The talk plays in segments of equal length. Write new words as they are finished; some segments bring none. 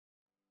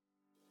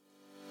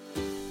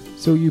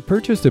So you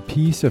purchased a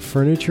piece of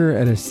furniture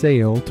at a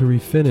sale to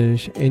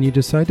refinish and you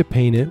decide to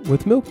paint it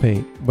with milk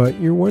paint,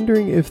 but you're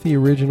wondering if the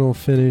original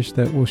finish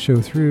that will show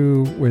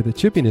through where the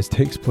chippiness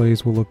takes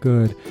place will look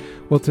good.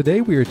 Well,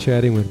 today we are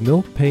chatting with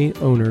Milk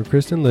Paint owner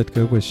Kristen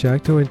Litka with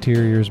Shakto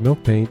Interiors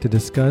Milk Paint to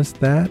discuss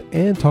that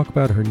and talk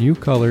about her new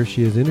color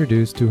she has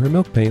introduced to her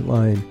milk paint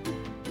line.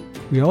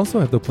 We also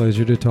have the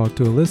pleasure to talk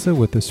to Alyssa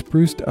with the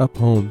Spruced Up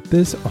Home.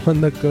 This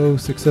on-the-go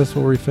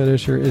successful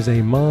refinisher is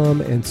a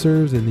mom and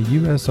serves in the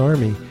U.S.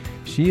 Army.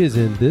 She is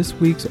in this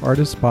week's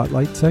Artist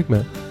Spotlight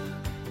segment.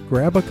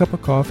 Grab a cup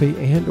of coffee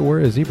and or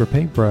a zebra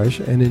paintbrush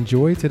and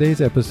enjoy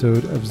today's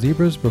episode of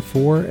Zebras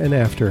Before and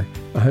After.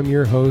 I'm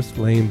your host,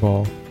 Lane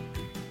Ball.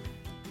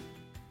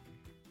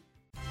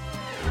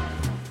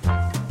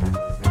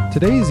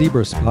 Today's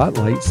Zebra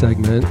Spotlight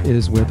segment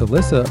is with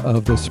Alyssa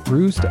of the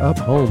Spruced Up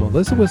Home.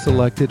 Alyssa was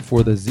selected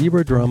for the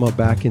Zebra Drama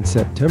back in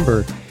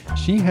September.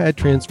 She had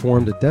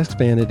transformed a desk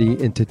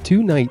vanity into 2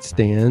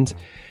 nightstands.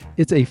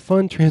 It's a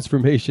fun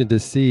transformation to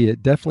see.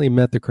 It definitely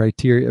met the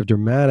criteria of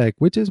dramatic,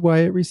 which is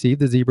why it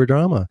received the Zebra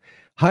Drama.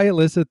 Hi,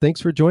 Alyssa.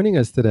 Thanks for joining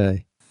us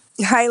today.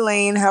 Hi,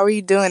 Lane. How are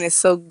you doing? It's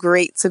so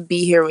great to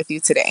be here with you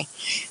today.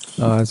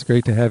 It's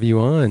great to have you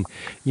on.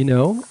 You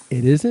know,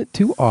 it isn't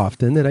too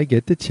often that I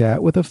get to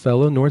chat with a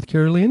fellow North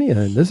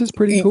Carolinian. This is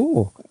pretty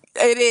cool.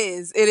 It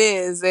is.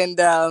 And,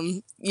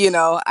 I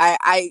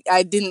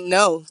didn't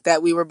know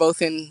that we were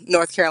both in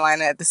North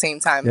Carolina at the same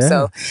time. Yeah,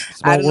 so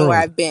small I don't know where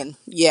world. I've been.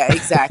 Yeah,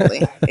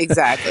 exactly.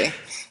 Exactly.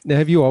 Now,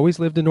 have you always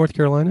lived in North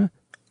Carolina?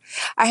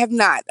 I have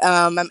not.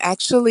 I'm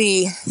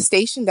actually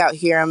stationed out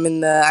here. I'm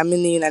in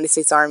the United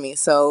States Army.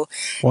 So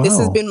This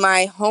has Wow. been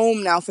my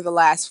home now for the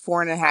last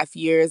 4.5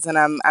 years, and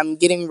I'm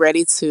getting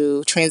ready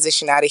to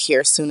transition out of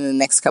here soon in the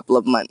next couple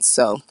of months.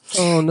 So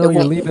Oh, no, it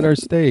you're won't. leaving our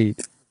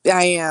state.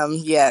 I am.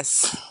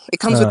 Yes, it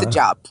comes with the Uh,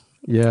 job.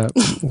 yeah.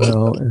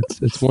 Well,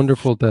 it's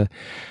wonderful to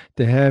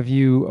have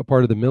you a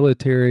part of the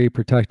military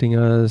protecting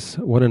us.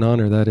 What an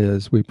honor that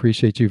is. We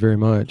appreciate you very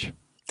much.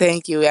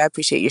 Thank you. I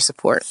appreciate your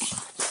support.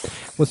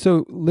 Well,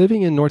 so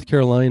living in North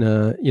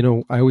Carolina, you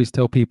know, I always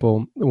tell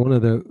people one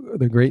of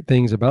the great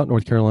things about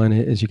North Carolina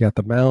is you got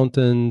the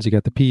mountains, you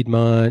got the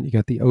Piedmont, you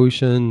got the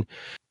ocean,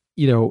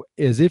 you know,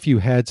 as if you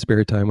had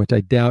spare time, which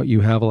I doubt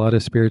you have a lot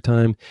of spare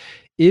time.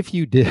 If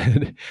you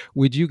did,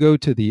 would you go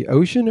to the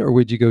ocean or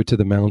would you go to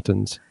the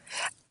mountains?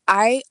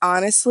 I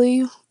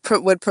honestly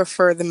would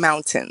prefer the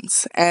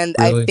mountains. And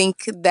I Really?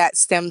 think that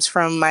stems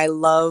from my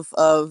love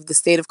of the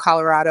state of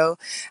Colorado.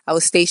 I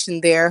was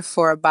stationed there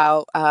for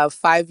about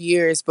 5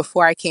 years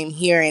before I came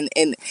here. And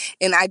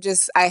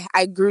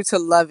I grew to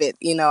love it.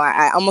 You know,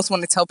 I almost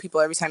want to tell people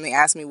every time they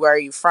ask me, where are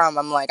you from?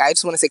 I'm like, I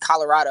just want to say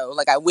Colorado.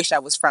 Like, I wish I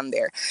was from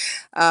there.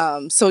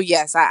 So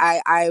yes,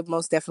 I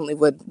most definitely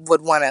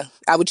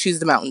I would choose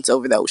the mountains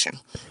over the ocean.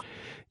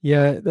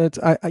 Yeah,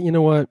 you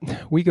know what?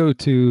 We go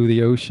to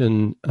the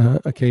ocean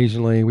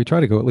occasionally. We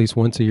try to go at least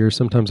once a year,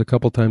 sometimes a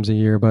couple times a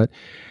year, but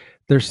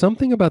there's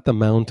something about the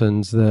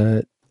mountains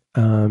that,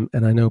 and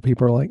I know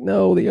people are like,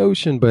 no, the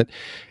ocean, but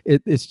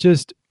it's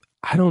just,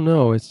 I don't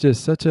know. It's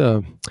just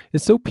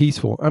it's so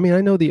peaceful. I mean,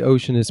 I know the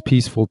ocean is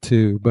peaceful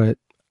too, but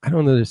I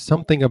don't know. There's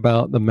something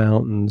about the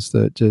mountains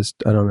that just,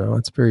 I don't know.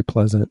 It's very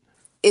pleasant.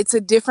 It's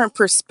a different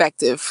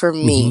perspective for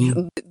me.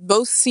 Hmm.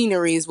 Both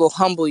sceneries will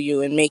humble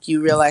you and make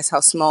you realize how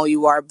small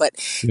you are, but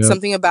Yeah,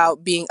 something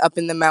about being up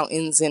in the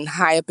mountains and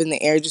high up in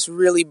the air just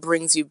really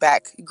brings you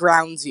back,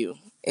 grounds you,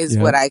 is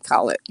yeah. what I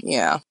call it.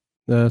 Yeah.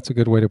 That's a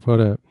good way to put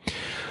it.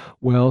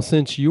 Well,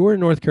 since you're in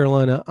North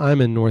Carolina, I'm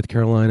in North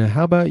Carolina.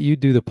 How about you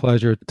do the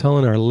pleasure of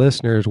telling our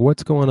listeners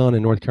what's going on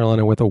in North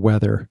Carolina with the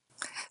weather?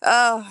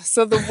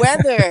 So the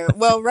weather.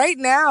 Well, right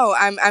now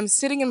I'm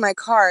sitting in my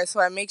car, so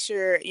I make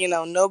sure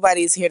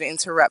nobody's here to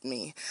interrupt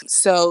me.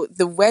 So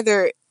the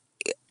weather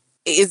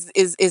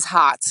is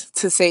hot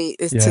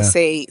Yeah.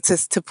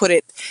 to put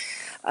it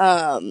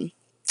um,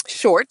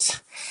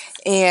 short.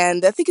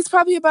 And I think it's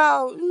probably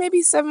about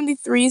maybe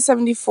 73,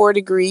 74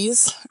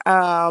 degrees.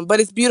 But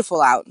it's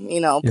beautiful out,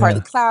 partly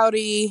Yeah.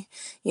 cloudy.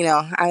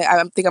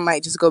 I think I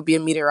might just go be a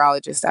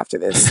meteorologist after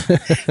this.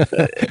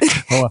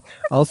 Oh,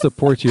 I'll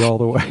support you all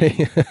the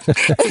way.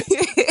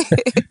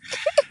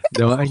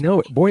 No, I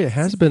know. Boy, it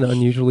has been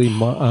unusually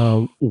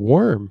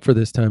warm for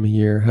this time of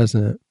year,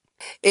 hasn't it?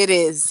 It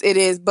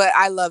is, but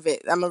I love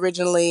it. I'm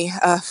originally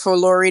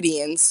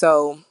Floridian,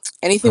 so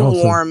anything Awesome.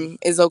 warm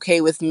is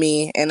okay with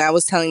me. And I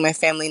was telling my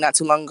family not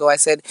too long ago, I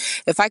said,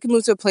 if I could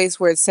move to a place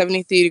where it's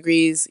 73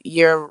 degrees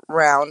year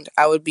round,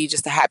 I would be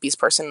just the happiest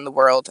person in the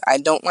world. I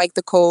don't like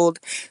the cold,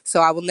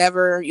 so you'll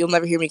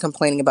never hear me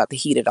complaining about the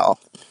heat at all.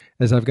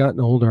 As I've gotten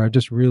older, I've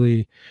just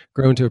really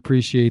grown to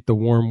appreciate the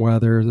warm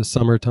weather, the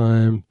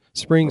summertime,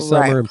 spring, Right.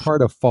 summer, and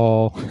part of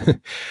fall.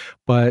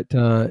 But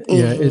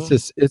yeah, Hmm.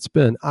 it's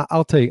been,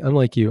 I'm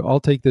like you,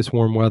 I'll take this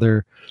warm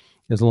weather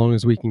as long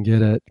as we can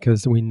get it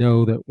because we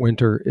know that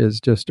winter is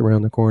just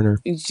around the corner.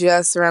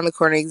 Just around the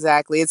corner,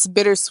 exactly. It's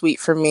bittersweet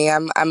for me.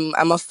 I'm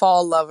a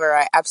fall lover.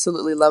 I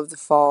absolutely love the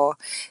fall.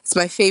 It's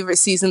my favorite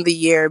season of the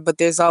year, but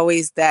there's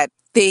always that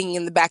thing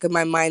in the back of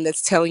my mind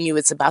that's telling you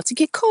it's about to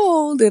get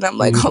cold. And I'm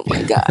like, Mm. oh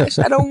my gosh,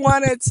 I don't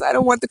want it. I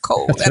don't want the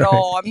cold That's at right.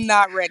 all. I'm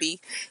not ready.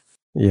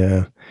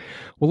 Yeah.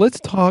 Well, let's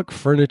talk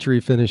furniture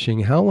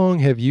refinishing. How long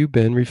have you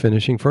been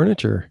refinishing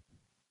furniture?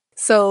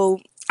 So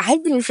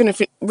I've been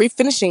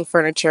refinishing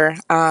furniture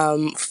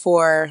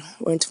for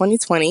we're in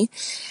 2020.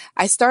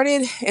 I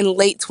started in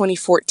late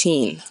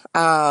 2014.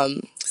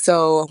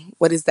 So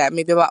what is that?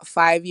 Maybe about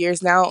 5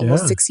 years now,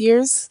 almost Yeah. 6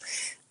 years.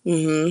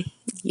 Wow.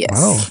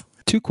 Yes.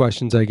 Two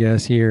questions, I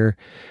guess, here.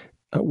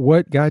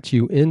 What got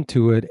you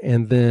into it?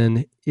 And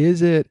then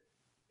is it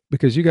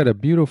because you got a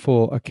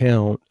beautiful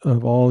account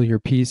of all your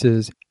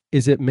pieces?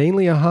 Is it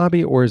mainly a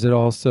hobby or is it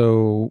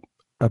also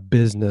a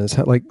business?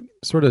 Like,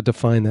 sort of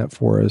define that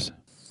for us.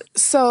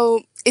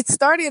 So it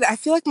started, I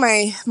feel like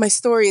my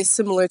story is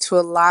similar to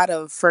a lot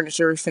of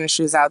furniture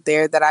refinishers out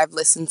there that I've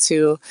listened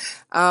to.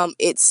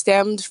 It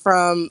stemmed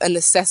from a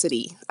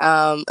necessity.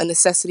 A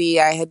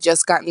necessity. I had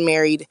just gotten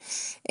married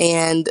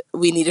and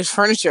we needed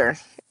furniture.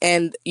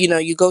 And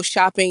you go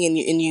shopping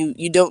and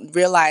you don't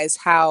realize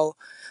how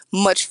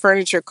much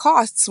furniture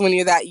costs when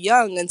you're that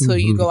young until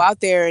you Hmm. go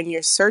out there and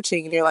you're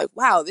searching and you're like,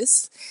 wow,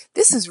 this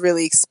is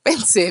really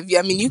expensive.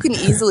 I mean, you can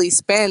easily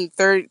spend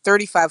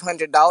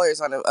 $3,500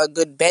 on a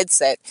good bed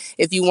set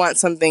if you want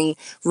something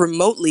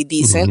remotely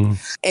decent. Hmm.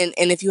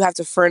 And if you have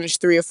to furnish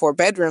 3 or 4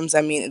 bedrooms,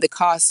 I mean, the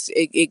cost,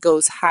 it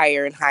goes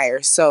higher and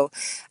higher. So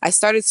I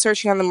started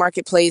searching on the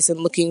marketplace and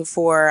looking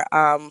for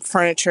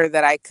furniture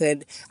that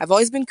I've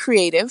always been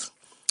creative.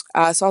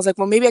 So I was like,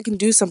 well, maybe I can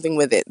do something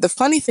with it. The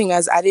funny thing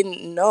is, I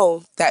didn't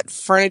know that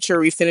furniture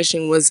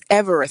refinishing was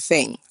ever a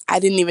thing. I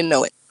didn't even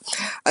know it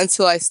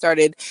until I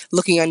started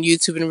looking on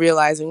YouTube and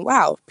realizing,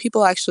 wow,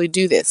 people actually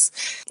do this.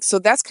 So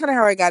that's kind of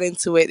how I got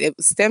into it.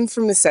 It stemmed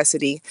from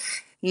necessity.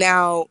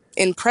 Now,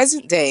 in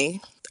present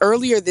day,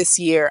 earlier this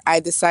year,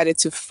 I decided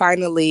to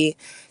finally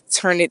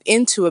turn it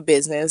into a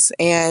business,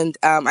 and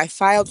I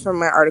filed for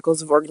my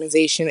articles of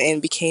organization and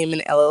became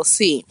an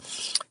LLC.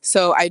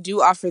 So I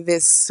do offer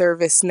this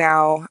service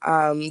now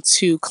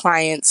to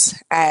clients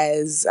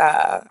as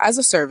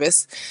a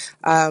service,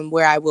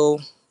 where I will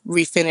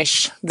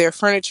refinish their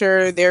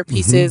furniture, their Hmm.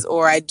 pieces,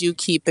 or I do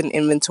keep an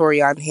inventory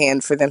on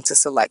hand for them to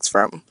select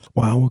from.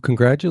 Wow. Well,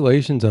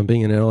 congratulations on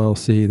being an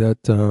LLC.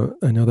 That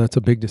I know that's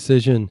a big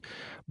decision,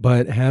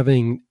 but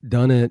having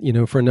done it,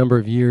 for a number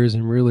of years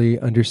and really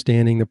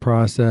understanding the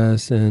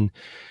process and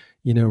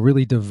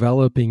really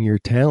developing your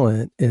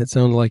talent, it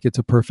sounds like it's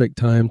a perfect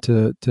time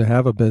to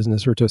have a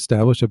business or to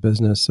establish a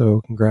business.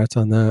 So, congrats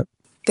on that.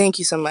 Thank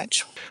you so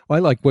much. Well, I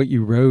like what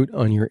you wrote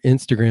on your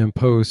Instagram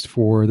post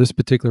for this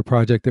particular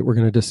project that we're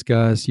going to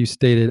discuss. You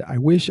stated, I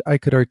wish I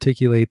could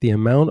articulate the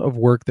amount of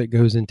work that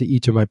goes into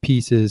each of my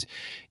pieces.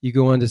 You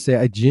go on to say,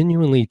 I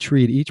genuinely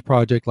treat each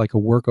project like a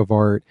work of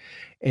art.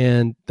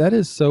 And that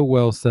is so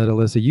well said,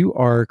 Alyssa. You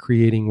are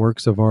creating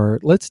works of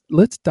art. Let's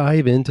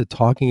dive into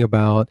talking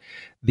about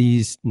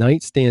these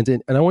nightstands.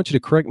 And I want you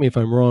to correct me if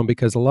I'm wrong,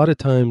 because a lot of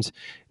times,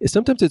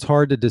 sometimes it's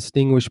hard to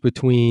distinguish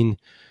between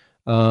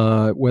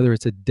whether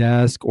it's a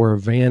desk or a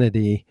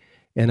vanity.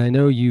 And I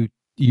know you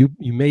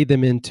made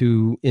them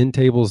into end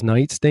tables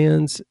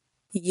nightstands.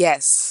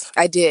 Yes,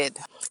 I did.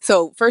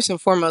 So, first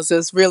and foremost, it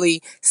was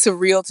really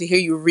surreal to hear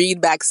you read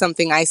back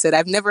something I said.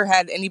 I've never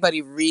had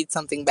anybody read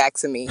something back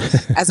to me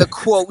as a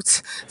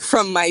quote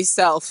from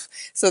myself.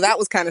 So, that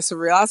was kind of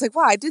surreal. I was like,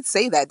 wow, I did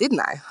say that,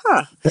 didn't I?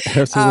 Huh.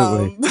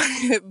 Absolutely.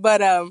 Um,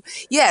 but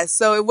yeah,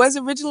 so it was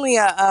originally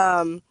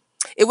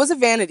it was a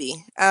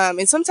vanity.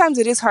 And sometimes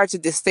it is hard to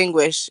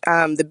distinguish.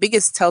 The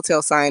biggest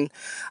telltale sign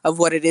of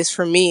what it is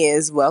for me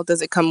is, well,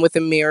 does it come with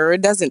a mirror or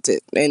doesn't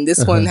it? And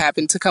this one Uh-huh.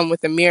 happened to come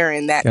with a mirror,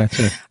 and that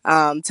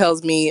Gotcha.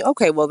 tells me,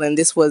 okay, well, then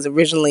this was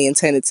originally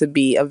intended to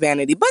be a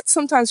vanity. But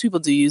sometimes people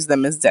do use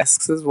them as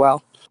desks as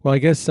well. Well, I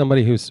guess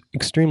somebody who's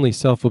extremely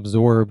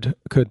self-absorbed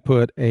could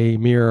put a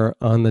mirror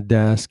on the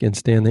desk and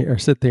stand there or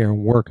sit there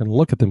and work and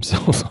look at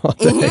themselves all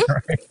day, Hmm.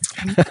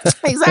 right?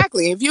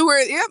 Exactly. If you were,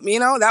 yep,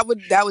 that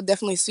would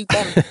definitely suit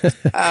them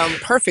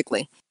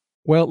perfectly.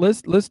 Well,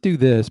 let's do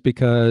this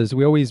because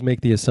we always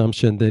make the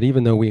assumption that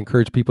even though we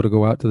encourage people to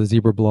go out to the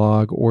Zebra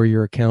blog or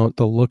your account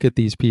to look at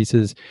these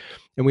pieces,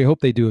 and we hope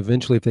they do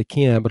eventually if they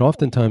can, but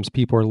oftentimes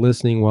people are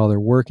listening while they're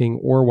working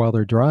or while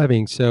they're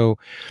driving. So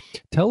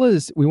tell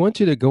us, we want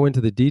you to go into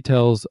the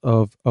details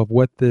of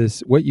what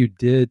you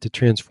did to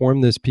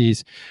transform this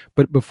piece.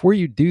 But before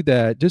you do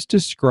that, just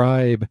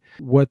describe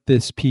what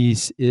this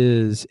piece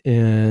is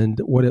and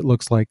what it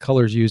looks like,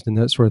 colors used and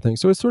that sort of thing.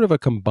 So it's sort of a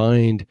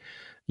combined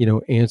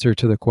answer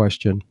to the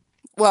question.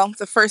 Well,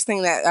 the first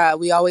thing that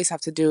we always have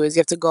to do is you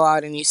have to go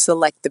out and you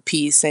select the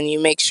piece and you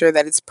make sure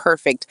that it's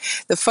perfect.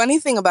 The funny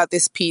thing about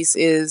this piece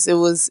is it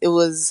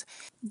was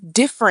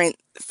different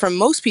from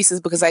most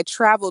pieces because I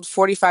traveled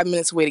 45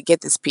 minutes away to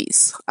get this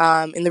piece.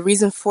 And the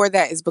reason for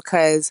that is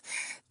because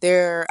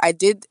I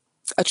did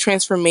a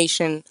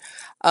transformation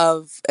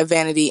of a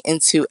vanity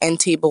into end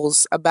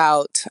tables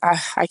about,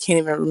 I can't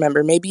even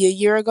remember, maybe a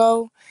year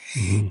ago.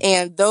 Hmm.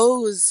 And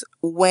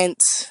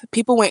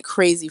people went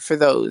crazy for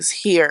those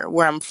here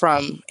where I'm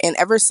from. And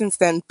ever since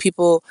then,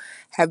 people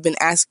have been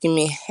asking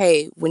me,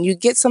 hey, when you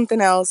get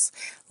something else,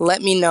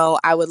 let me know.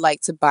 I would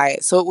like to buy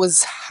it. So it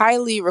was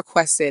highly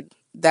requested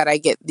that I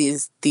get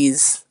this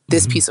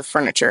piece of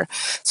furniture.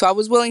 So I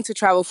was willing to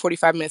travel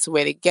 45 minutes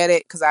away to get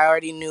it because I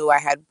already knew I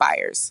had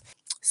buyers.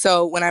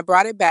 So when I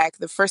brought it back,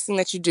 the first thing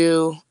that you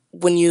do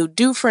when you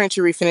do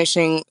furniture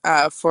refinishing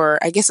for,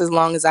 I guess, as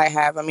long as I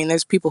have, I mean,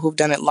 there's people who've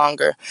done it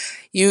longer.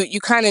 You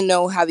kind of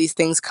know how these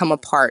things come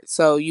apart.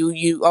 So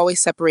you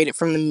always separate it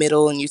from the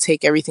middle and you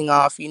take everything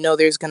off. You know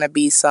there's going to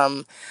be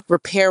some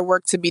repair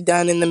work to be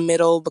done in the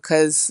middle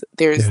because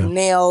there's Yeah.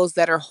 nails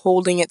that are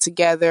holding it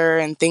together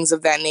and things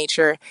of that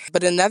nature.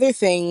 But another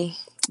thing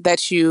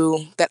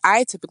that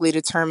I typically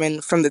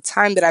determine from the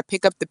time that I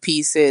pick up the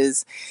piece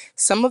is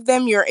some of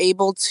them you're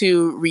able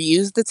to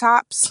reuse the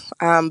tops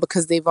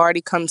because they've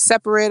already come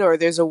separate, or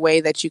there's a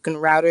way that you can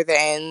router the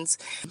ends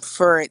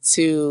for it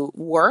to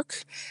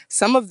work.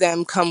 Some of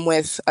them come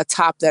with a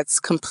top that's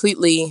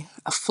completely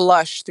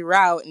flush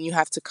throughout and you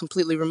have to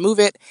completely remove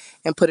it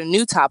and put a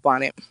new top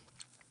on it.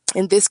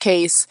 In this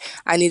case,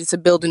 I needed to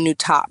build a new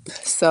top.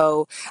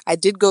 So I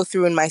did go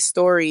through in my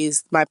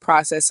stories my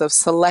process of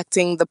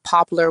selecting the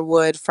poplar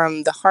wood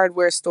from the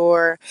hardware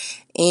store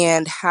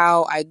and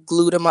how I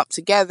glued them up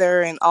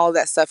together and all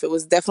that stuff. It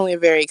was definitely a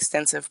very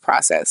extensive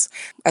process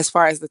as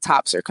far as the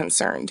tops are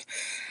concerned.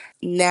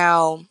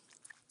 Now,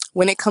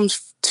 when it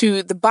comes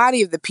to the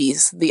body of the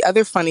piece, the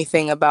other funny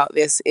thing about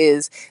this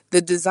is the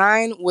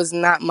design was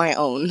not my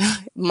own.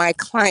 My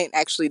client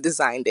actually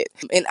designed it,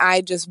 and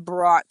I just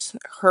brought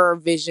her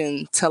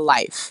vision to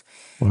life.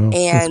 Wow, that's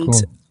And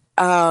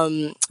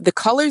cool. the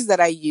colors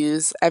that I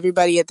use,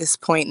 everybody at this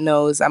point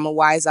knows I'm a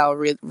Wise Owl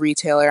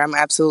retailer. I'm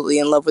absolutely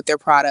in love with their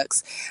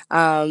products.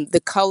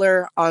 The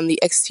color on the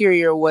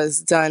exterior was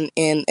done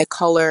in a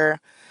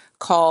color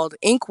called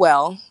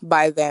Inkwell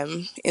by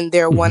them in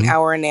their 1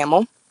 hour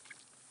enamel.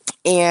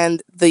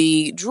 And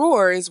the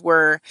drawers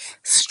were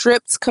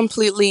stripped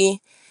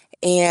completely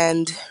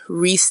and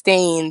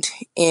restained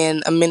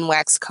in a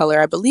Minwax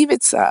color. I believe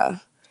it's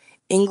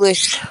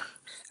English.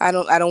 I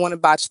don't want to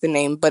botch the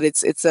name, but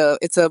it's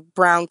a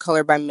brown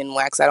color by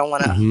Minwax. I don't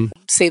want to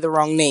say the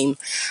wrong name.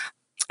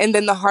 And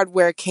then the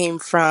hardware came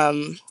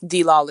from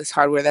D Lawless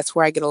Hardware. That's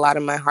where I get a lot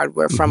of my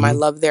hardware from. I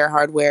love their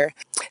hardware.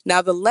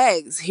 Now the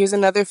legs. Here's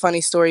another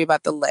funny story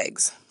about the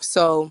legs.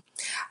 So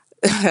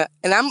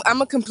and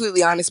I'm a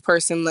completely honest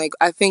person. Like,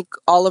 I think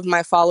all of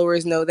my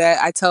followers know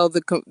that. I tell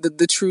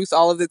the truth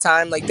all of the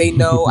time. Like, they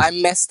know I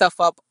mess stuff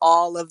up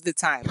all of the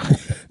time.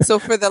 So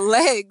for the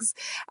legs,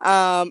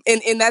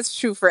 and that's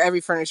true for every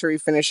furniture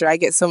refinisher. I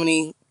get so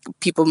many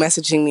people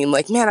messaging me. I'm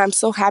like, man, I'm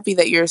so happy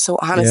that you're so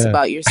honest Yeah.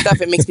 about your stuff.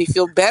 It makes me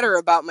feel better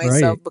about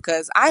myself Right.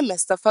 because I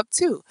mess stuff up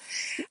too.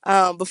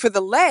 But for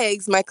the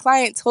legs, my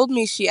client told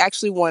me she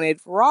actually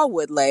wanted raw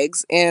wood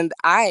legs, and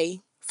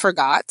I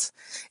forgot,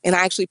 and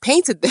I actually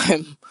painted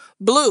them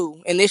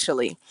blue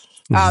initially.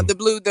 The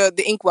blue,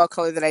 the inkwell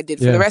color that I did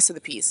for the Yeah. rest of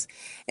the piece.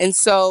 And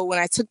so when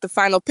I took the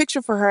final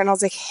picture for her and I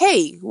was like,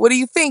 hey, what do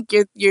you think?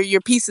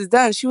 Your piece is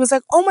done. She was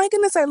like, oh my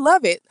goodness, I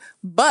love it.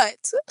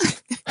 But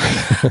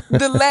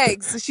the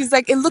legs, she's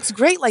like, it looks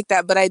great like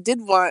that, but I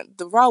did want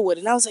the raw wood.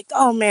 And I was like,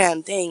 oh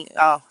man, dang.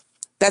 Oh,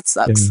 that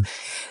sucks. Yeah.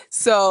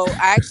 So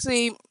I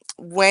actually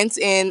went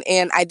in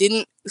and I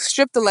didn't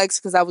strip the legs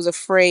because I was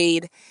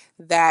afraid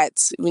that,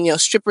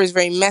 stripper is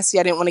very messy.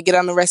 I didn't want to get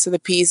on the rest of the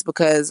piece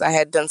because I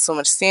had done so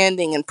much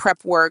sanding and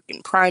prep work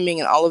and priming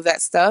and all of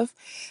that stuff.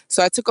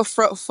 So I took a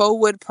faux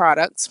wood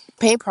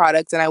paint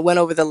product, and I went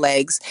over the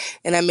legs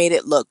and I made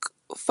it look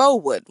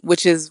faux wood,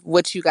 which is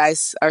what you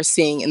guys are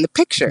seeing in the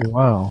picture.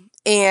 Wow.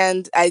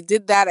 And I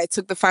did that. I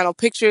took the final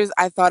pictures.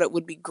 I thought it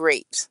would be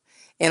great.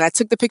 And I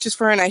took the pictures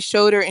for her and I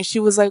showed her, and she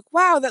was like,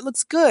 wow, that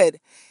looks good.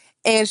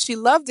 And she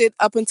loved it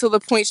up until the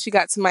point she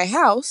got to my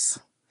house.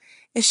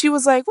 And she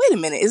was like, wait a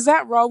minute, is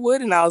that raw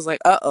wood? And I was like,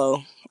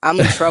 uh-oh, I'm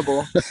in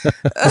trouble.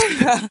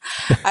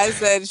 I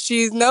said,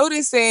 she's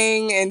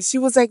noticing. And she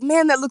was like,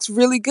 man, that looks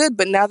really good.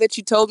 But now that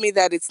you told me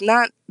that it's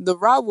not the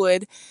raw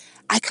wood,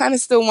 I kind of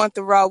still want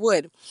the raw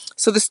wood.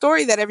 So the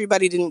story that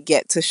everybody didn't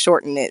get, to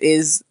shorten it,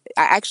 is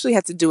I actually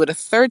had to do it a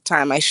third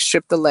time. I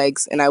stripped the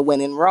legs and I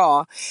went in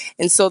raw.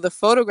 And so the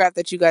photograph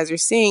that you guys are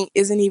seeing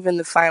isn't even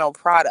the final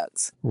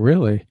product.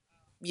 Really?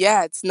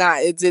 Yeah, it's not.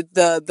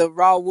 The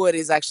raw wood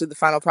is actually the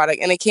final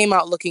product, and it came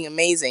out looking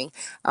amazing.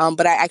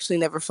 But I actually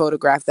never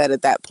photographed that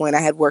at that point. I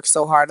had worked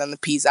so hard on the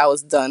piece, I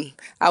was done.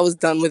 I was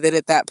done with it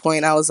at that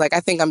point. I was like, I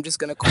think I'm just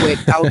gonna quit.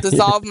 I'll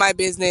dissolve my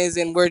business,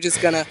 and we're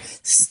just gonna,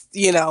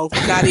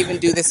 not even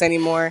do this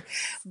anymore.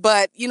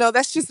 But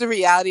that's just the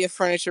reality of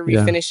furniture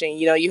Yeah. refinishing.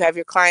 You have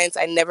your clients.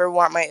 I never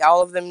want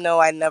all of them know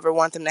I never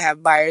want them to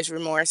have buyer's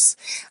remorse.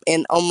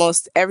 And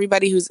almost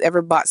everybody who's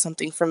ever bought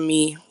something from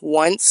me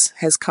once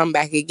has come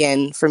back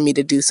again for me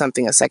to do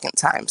something a second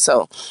time.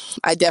 So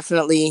I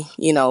definitely,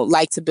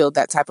 like to build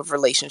that type of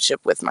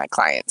relationship with my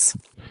clients.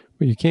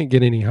 Well, you can't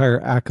get any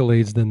higher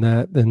accolades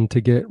than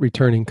to get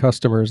returning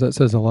customers. That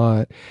says a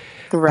lot.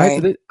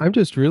 Right. I'm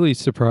just really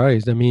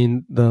surprised. I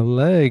mean, the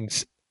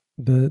legs,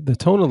 the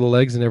tone of the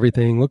legs and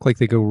everything look like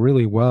they go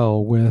really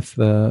well with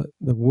the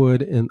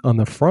wood on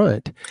the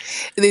front.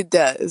 It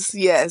does,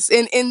 yes.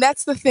 And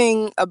that's the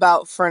thing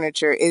about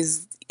furniture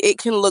is it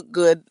can look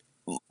good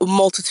a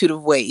multitude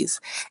of ways.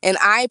 And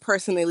I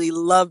personally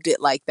loved it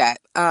like that.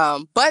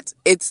 But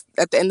it's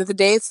at the end of the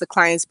day, it's the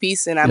client's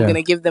piece and I'm Yeah.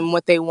 gonna give them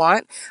what they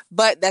want.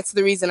 But that's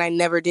the reason I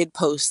never did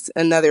post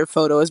another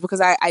photo is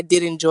because I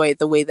did enjoy it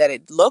the way that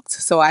it looked.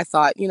 So I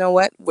thought, you know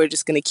what, we're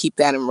just gonna keep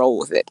that and roll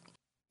with it.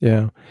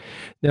 Yeah.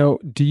 Now,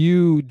 do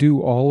you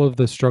do all of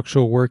the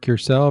structural work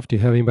yourself? Do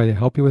you have anybody to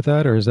help you with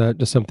that, or is that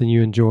just something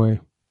you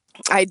enjoy?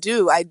 I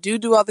do. I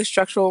do all the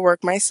structural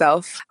work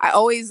myself. I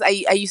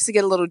used to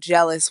get a little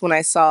jealous when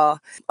I saw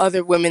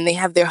other women, they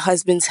have their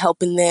husbands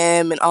helping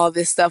them and all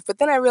this stuff. But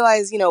then I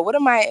realized, what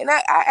am I? And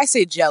I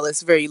say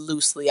jealous very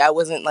loosely. I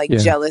wasn't like Yeah.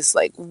 jealous,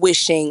 like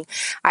wishing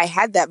I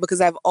had that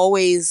because I've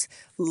always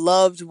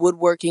loved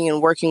woodworking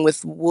and working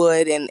with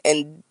wood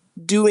and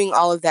doing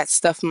all of that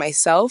stuff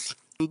myself.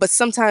 But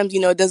sometimes,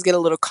 it does get a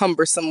little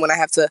cumbersome when I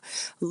have to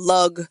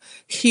lug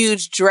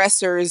huge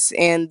dressers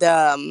and,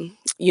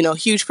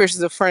 huge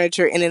pieces of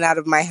furniture in and out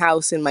of my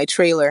house in my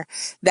trailer.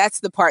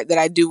 That's the part that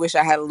I do wish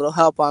I had a little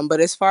help on.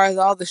 But as far as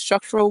all the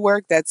structural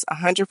work, that's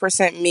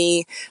 100%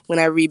 me when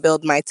I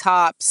rebuild my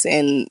tops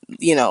and,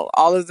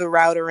 all of the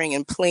routering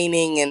and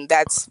planing, and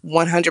that's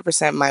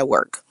 100% my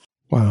work.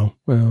 Wow.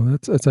 Wow.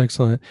 That's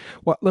excellent.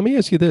 Well, let me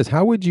ask you this.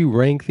 How would you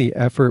rank the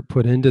effort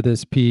put into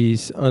this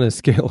piece on a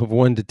scale of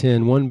 1 to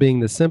 10, one being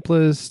the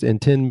simplest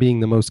and 10 being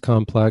the most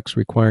complex,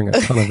 requiring a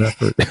ton of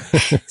effort?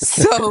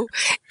 So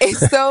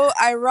it's so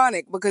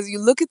ironic because you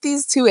look at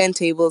these two end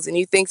tables and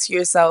you think to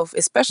yourself,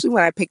 especially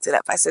when I picked it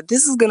up, I said,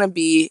 this is going to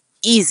be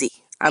easy.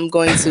 I'm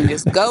going to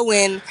just go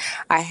in.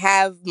 I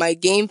have my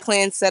game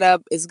plan set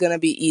up. It's going to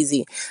be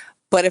easy.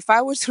 But if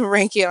I were to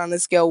rank it on a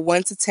scale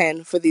 1 to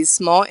 10 for these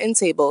small end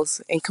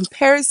tables in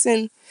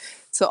comparison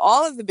to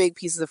all of the big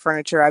pieces of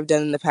furniture I've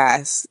done in the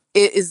past,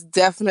 it is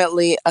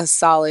definitely a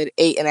solid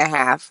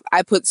 8.5.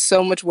 I put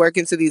so much work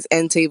into these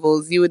end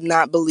tables, you would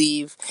not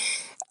believe.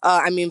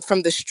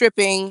 From the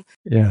stripping,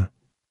 Yeah.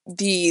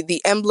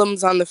 the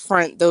emblems on the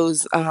front,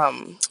 those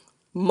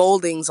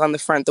moldings on the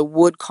front, the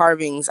wood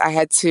carvings, I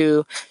had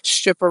to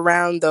strip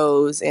around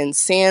those and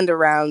sand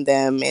around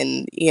them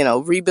and,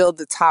 rebuild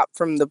the top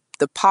from the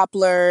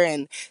poplar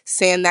and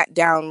sand that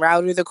down,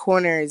 router the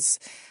corners.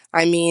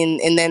 And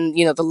then,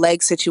 the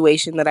leg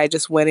situation that I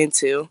just went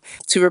into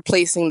to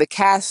replacing the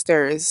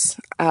casters,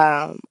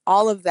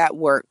 all of that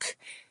work,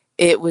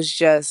 it was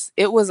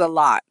a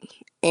lot. Yeah.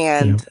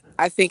 And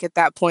I think at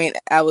that point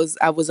I was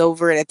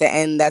over it at the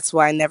end. That's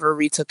why I never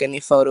retook any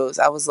photos.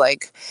 I was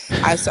like,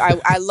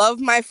 I love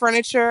my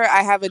furniture.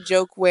 I have a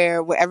joke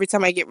where every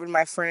time I get rid of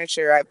my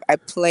furniture, I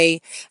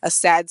play a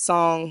sad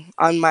song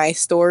on my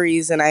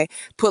stories and I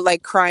put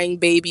like crying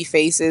baby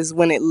faces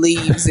when it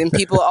leaves, and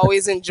people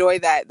always enjoy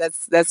that.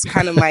 That's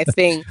kind of my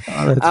thing.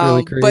 Oh, that's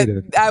really But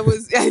creative.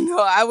 I know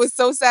I was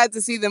so sad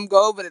to see them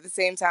go, but at the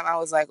same time I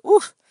was like,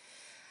 ooh,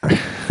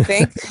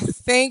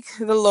 thank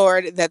the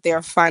Lord that they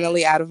are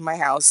finally out of my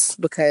house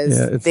Yeah, because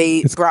it's they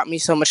it's brought me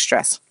so much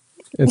stress.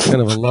 it's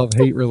kind of a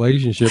love-hate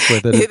relationship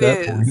with it at It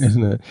that point, is.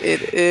 isn't it?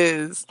 It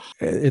is.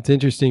 It's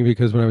interesting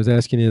because when I was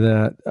asking you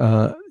that,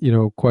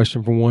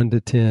 question from 1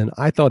 to 10,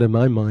 I thought in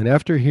my mind,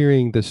 after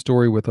hearing the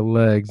story with the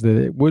legs, that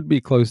it would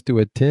be close to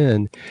a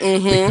 10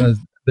 Mm-hmm. because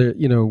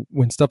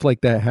when stuff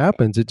like that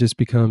happens, it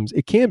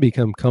can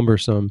become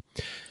cumbersome,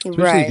 especially if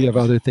Right. you have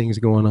other things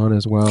going on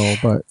as well.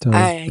 But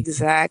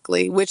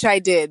Exactly. Which I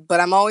did, but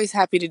I'm always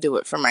happy to do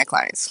it for my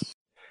clients.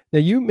 now,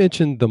 you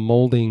mentioned the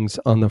moldings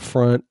on the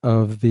front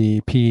of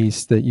the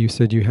piece that you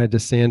said you had to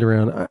sand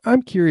around.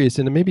 I'm curious,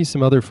 and maybe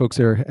some other folks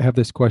there have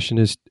this question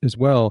as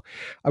well.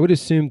 I would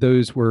assume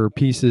those were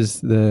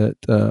pieces that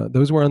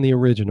those were on the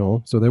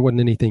original, so there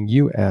wasn't anything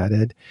you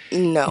added.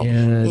 No.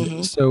 And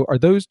Mm-hmm. so, are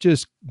those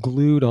just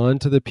glued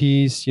onto the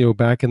piece?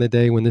 Back in the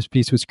day when this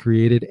piece was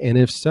created, and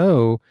if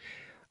so,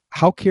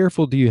 how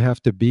careful do you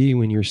have to be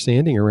when you're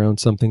sanding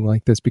around something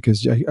like this?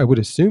 Because I would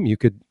assume you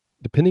could,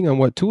 depending on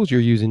what tools you're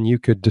using, you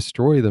could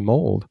destroy the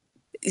mold.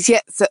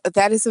 Yeah, so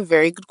that is a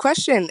very good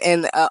question.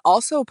 And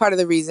also, part of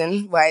the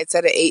reason why it's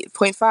at an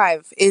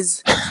 8.5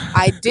 is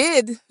I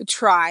did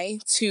try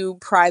to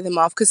pry them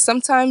off because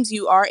sometimes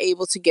you are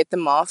able to get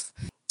them off.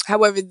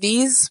 However,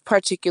 these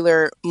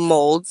particular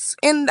molds,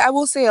 and I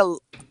will say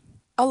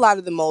a lot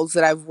of the molds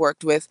that I've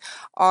worked with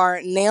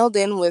are nailed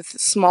in with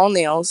small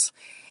nails,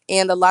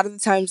 and a lot of the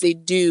times they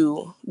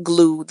do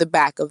glue the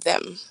back of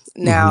them.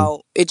 Hmm.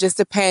 Now, it just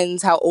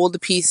depends how old the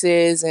piece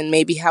is and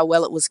maybe how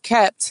well it was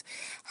kept,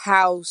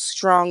 how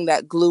strong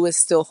that glue is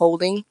still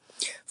holding.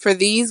 For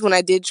these, when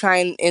I did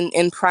try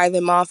and pry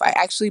them off, I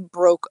actually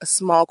broke a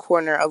small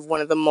corner of one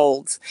of the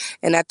molds.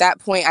 And at that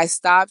point, I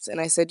stopped and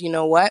I said, you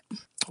know what?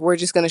 We're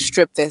just going to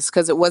strip this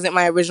because it wasn't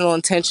my original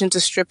intention to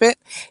strip it.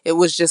 It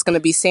was just going to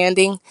be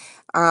sanding.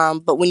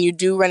 But when you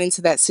do run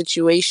into that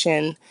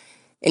situation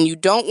and you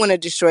don't want to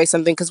destroy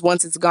something because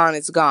once it's gone,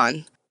 it's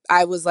gone.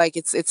 I was like,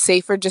 it's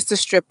safer just to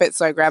strip it.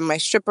 So I grabbed my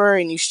stripper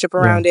and you strip Yeah.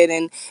 around it,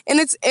 and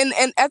it's and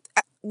at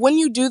when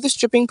you do the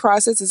stripping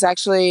process, it's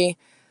actually,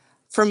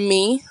 for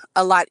me,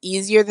 a lot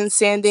easier than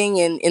sanding,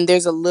 and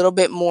there's a little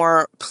bit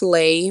more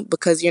play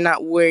because you're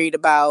not worried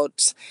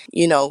about,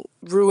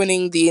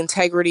 ruining the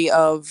integrity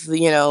of,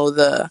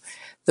 the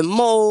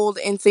mold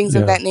and things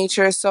of Yeah. that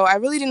nature. So I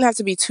really didn't have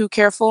to be too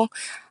careful.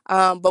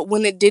 But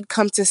when it did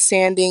come to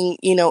sanding,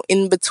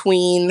 in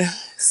between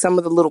some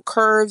of the little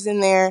curves in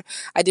there,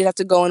 I did have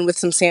to go in with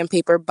some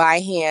sandpaper by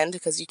hand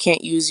because you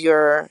can't use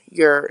your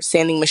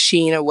sanding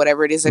machine or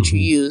whatever it is that you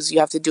Hmm. use. You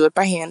have to do it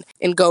by hand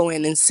and go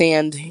in and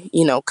sand,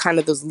 kind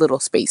of those little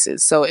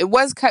spaces. So it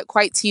was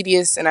quite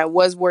tedious, and I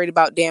was worried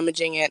about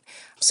damaging it.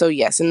 So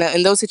yes,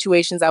 in those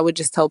situations, I would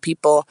just tell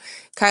people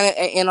kind of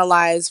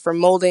analyze for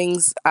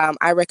moldings.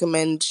 I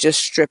recommend just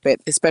strip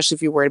it, especially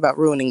if you're worried about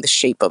ruining the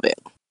shape of it.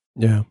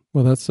 Yeah,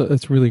 well,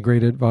 that's really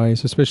great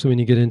advice, especially when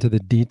you get into the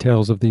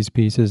details of these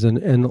pieces, and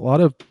a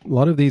lot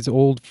of these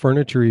old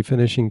furniture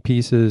finishing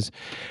pieces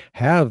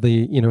have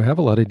have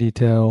a lot of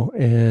detail,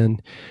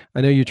 and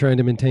I know you're trying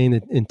to maintain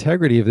the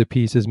integrity of the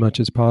piece as much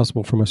as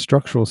possible from a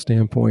structural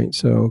standpoint.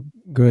 So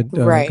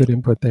Right. good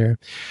input there.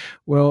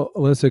 Well,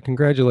 Alyssa,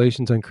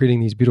 congratulations on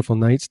creating these beautiful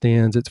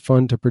nightstands. It's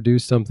fun to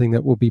produce something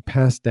that will be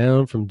passed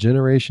down from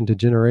generation to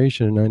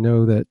generation, and I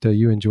know that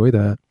you enjoy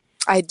that.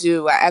 I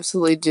do. I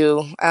absolutely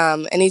do.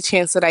 Any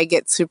chance that I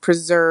get to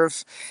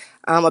preserve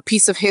a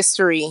piece of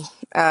history,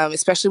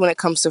 especially when it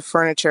comes to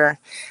furniture,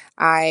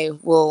 I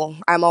will.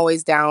 I'm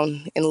always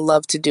down and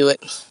love to do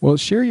it. Well,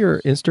 share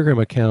your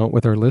Instagram account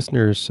with our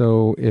listeners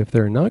so if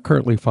they're not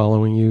currently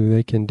following you,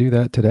 they can do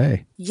that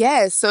today.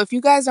 Yes. So if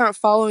you guys aren't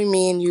following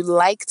me and you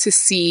like to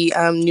see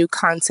new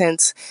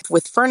content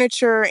with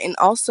furniture, and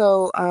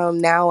also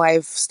now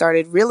I've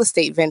started real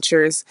estate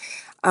ventures,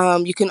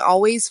 you can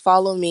always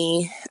follow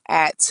me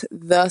at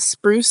The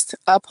Spruced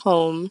Up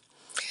Home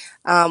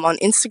on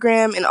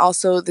Instagram, and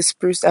also The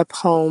Spruced Up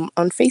Home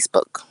on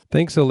Facebook.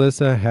 Thanks,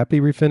 Alyssa.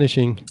 Happy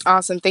refinishing.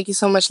 Awesome. Thank you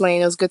so much,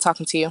 Lane. It was good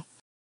talking to you.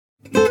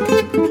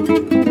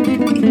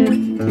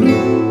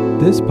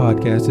 This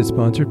podcast is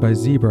sponsored by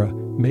Zebra,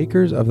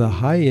 makers of the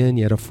high-end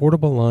yet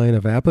affordable line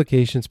of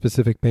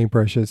application-specific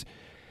paintbrushes.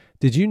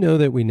 Did you know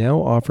that we now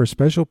offer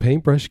special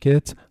paintbrush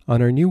kits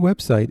on our new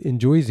website,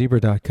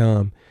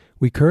 enjoyzebra.com?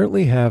 We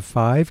currently have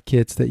 5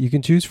 kits that you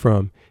can choose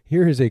from.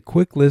 Here is a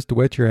quick list to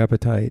whet your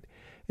appetite.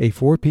 A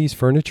 4-piece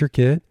furniture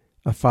kit,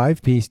 a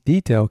 5-piece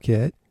detail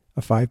kit,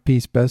 a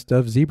 5-piece best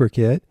of zebra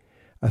kit,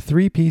 a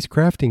 3-piece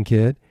crafting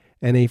kit,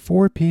 and a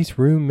 4-piece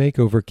room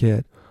makeover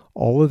kit.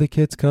 All of the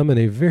kits come in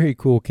a very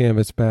cool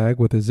canvas bag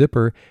with a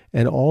zipper,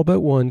 and all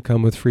but one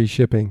come with free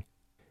shipping.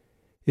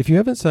 If you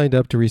haven't signed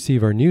up to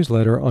receive our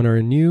newsletter on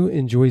our new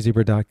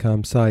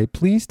enjoyzebra.com site,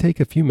 please take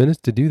a few minutes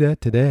to do that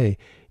today.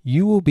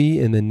 You will be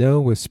in the know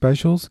with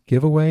specials,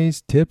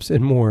 giveaways, tips,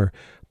 and more.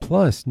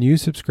 Plus, new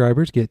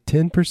subscribers get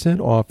 10%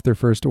 off their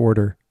first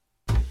order.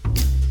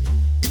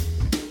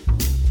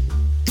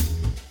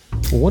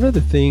 One of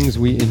the things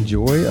we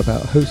enjoy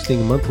about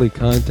hosting monthly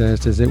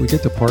contests is that we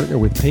get to partner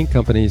with paint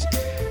companies.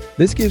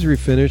 This gives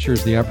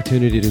refinishers the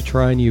opportunity to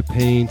try new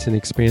paints and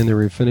expand their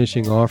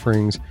refinishing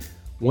offerings.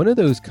 One of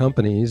those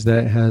companies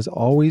that has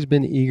always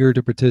been eager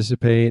to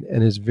participate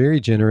and is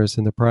very generous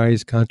in the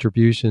prize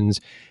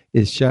contributions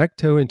is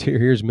Shakto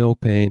Interiors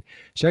Milk Paint.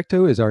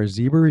 Shakto is our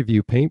Zebra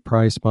Review Paint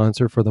Prize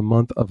sponsor for the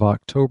month of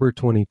October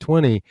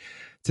 2020.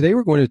 Today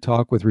we're going to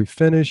talk with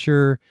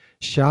refinisher,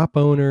 shop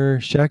owner,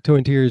 Shakto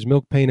Interiors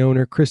Milk Paint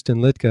owner, Kristen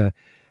Litka.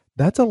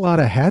 That's a lot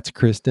of hats,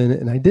 Kristen,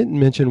 and I didn't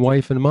mention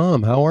wife and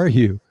mom. How are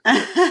you?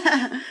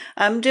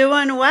 I'm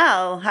doing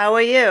well. How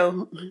are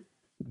you?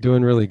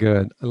 Doing really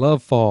good. I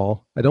love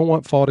fall. I don't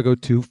want fall to go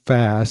too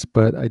fast,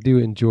 but I do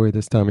enjoy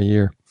this time of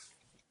year.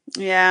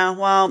 Yeah,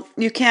 well,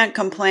 you can't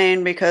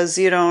complain because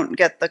you don't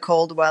get the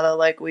cold weather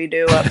like we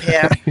do up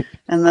here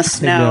and the I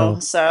snow. know.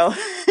 So,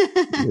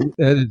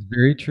 That is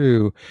very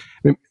true.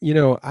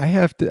 I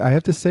have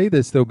to say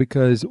this though,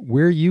 because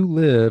where you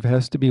live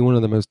has to be one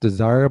of the most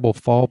desirable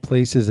fall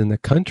places in the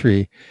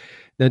country.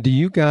 Now, do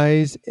you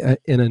guys,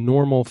 in a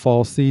normal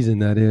fall season,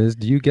 that is,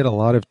 do you get a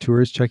lot of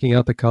tourists checking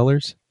out the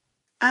colors?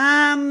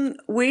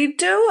 we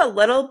do a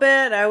little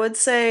bit. I would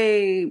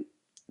say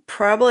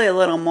probably a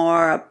little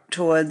more up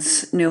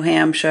towards New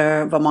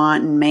Hampshire,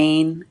 Vermont, and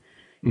Maine.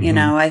 Hmm.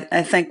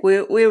 I think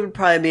we would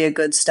probably be a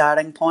good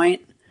starting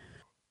point.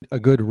 A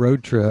good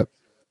road trip.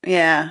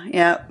 Yeah,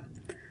 yeah.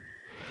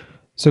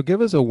 So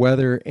give us a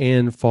weather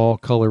and fall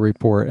color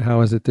report.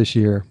 How is it this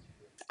year?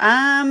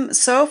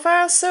 So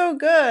far so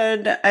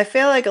good. I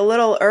feel like a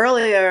little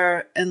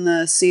earlier in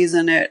the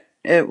season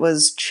it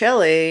was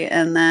chilly,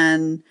 and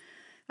then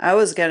I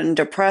was getting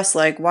depressed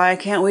like why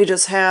can't we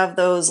just have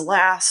those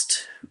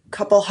last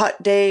couple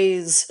hot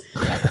days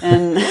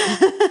and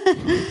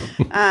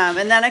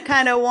and then it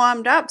kind of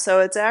warmed up, so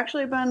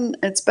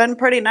it's been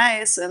pretty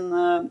nice, and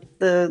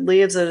the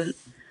leaves are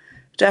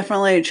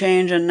definitely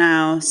changing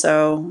now.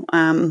 So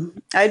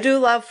I do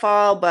love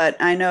fall, but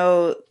I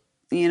know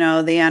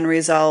the end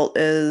result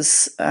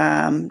is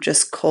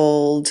just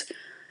cold,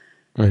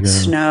 I know.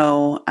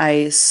 snow,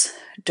 ice,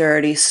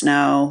 dirty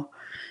snow,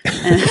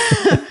 and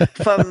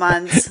for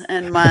months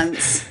and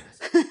months.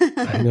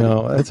 I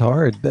know it's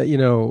hard.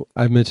 That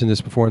I've mentioned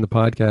this before in the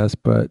podcast,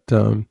 but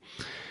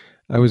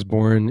I was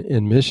born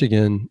in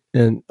Michigan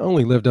and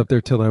only lived up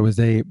there till I was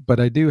 8. But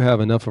I do have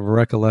enough of a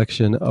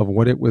recollection of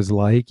what it was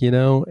like,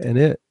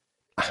 and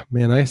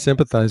man, I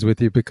sympathize with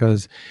you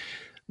because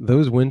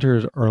those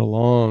winters are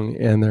long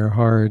and they're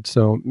hard.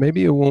 So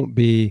maybe it won't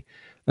be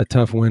a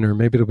tough winter.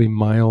 Maybe it'll be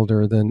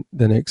milder than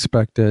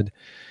expected.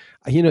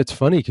 It's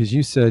funny because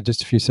you said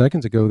just a few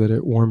seconds ago that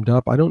it warmed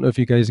up. I don't know if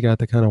you guys got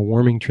the kind of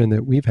warming trend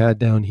that we've had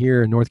down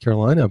here in North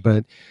Carolina,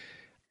 but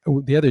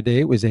the other day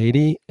it was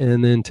 80,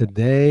 and then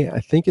today I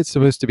think it's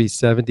supposed to be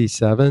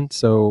 77.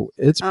 So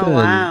Oh,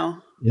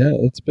 wow.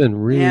 it's been Yeah,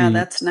 really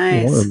that's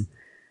nice. warm.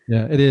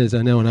 Yeah, it is.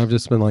 I know. And I've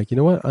just been like, you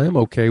know what? I am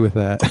okay with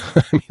that.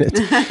 I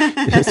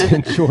mean, just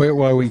enjoy it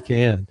while we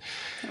can.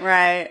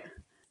 Right.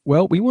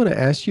 Well, we want to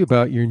ask you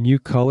about your new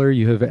color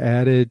you have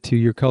added to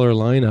your color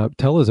lineup.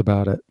 Tell us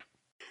about it.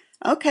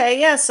 Okay,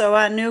 yeah, so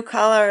our new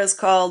color is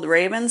called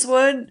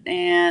Ravenswood,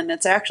 and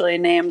it's actually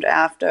named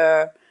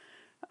after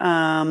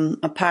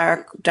a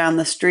park down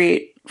the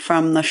street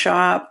from the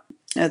shop.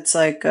 It's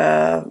like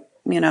a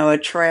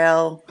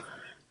trail,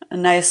 a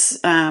nice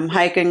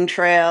hiking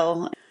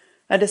trail.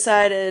 I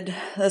decided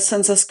that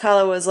since this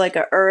color was like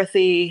a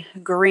earthy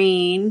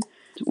green,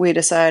 we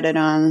decided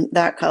on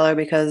that color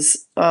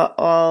because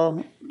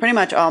all pretty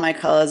much all my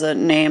colors are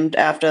named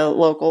after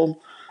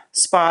local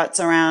spots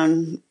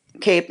around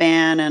Cape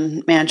Ann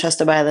and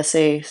Manchester by the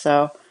Sea.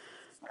 So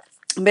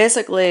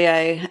basically,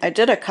 I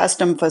did a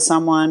custom for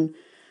someone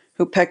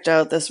who picked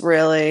out this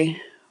really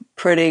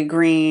pretty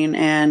green,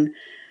 and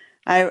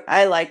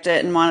I liked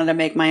it and wanted to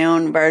make my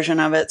own version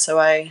of it. So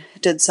I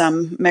did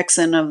some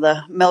mixing of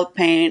the milk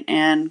paint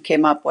and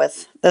came up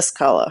with this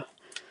color.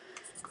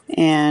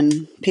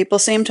 And people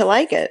seem to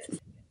like it.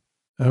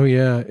 Oh,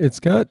 yeah. It's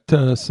got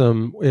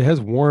it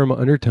has warm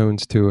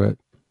undertones to it.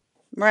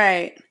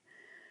 Right.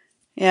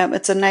 Yeah,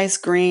 it's a nice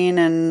green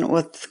and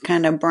with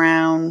kind of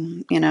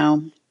brown,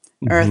 Hmm.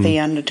 earthy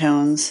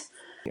undertones.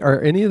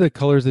 Are any of the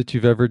colors that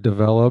you've ever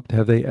developed,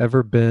 have they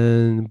ever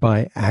been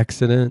by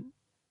accident?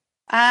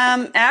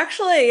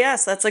 Actually,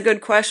 yes, that's a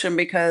good question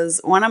because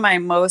one of my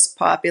most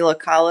popular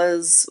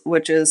colors,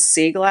 which is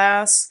sea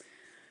glass,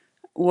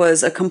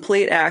 was a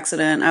complete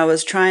accident. I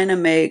was trying to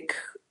make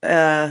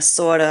a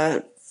sort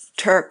of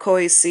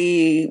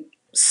turquoisey,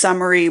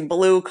 summery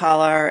blue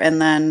color,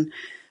 and then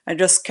I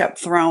just kept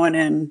throwing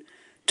in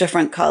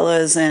different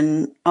colors,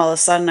 and all of a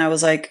sudden I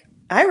was like,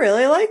 I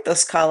really like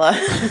this color.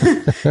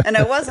 And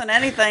it wasn't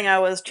anything I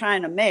was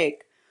trying to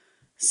make.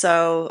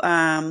 So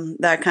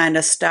that kind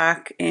of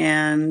stuck,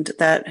 and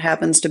that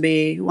happens to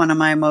be one of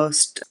my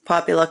most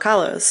popular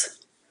colors.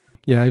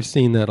 Yeah, I've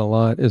seen that a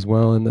lot as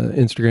well in the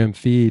Instagram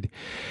feed.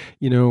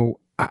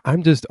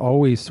 I'm just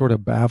always sort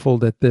of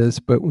baffled at this,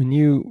 but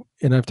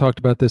and I've talked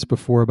about this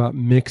before about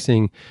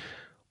mixing,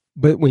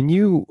 but when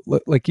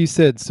like you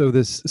said, so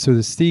the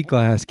sea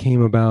glass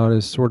came about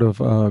as sort of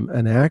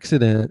an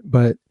accident,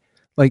 but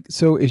like,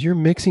 so as you're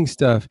mixing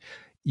stuff,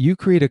 you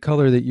create a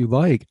color that you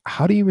like.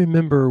 How do you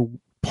remember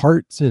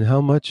parts and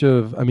how much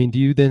of, I mean, do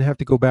you then have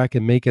to go back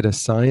and make it a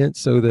science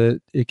so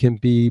that it can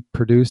be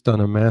produced on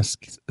a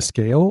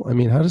scale? I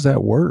mean, how does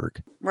that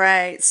work?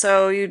 Right.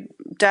 So you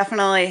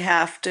definitely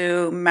have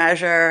to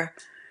measure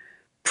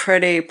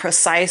pretty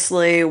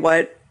precisely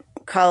what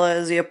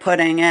colors you're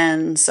putting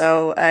in.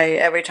 So I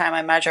every time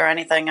I measure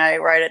anything, I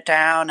write it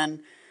down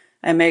and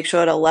I make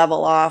sure to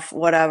level off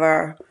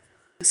whatever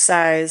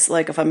size,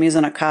 like if I'm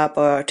using a cup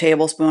or a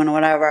tablespoon or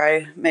whatever,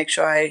 I make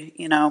sure I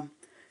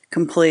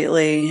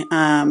completely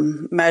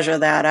measure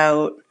that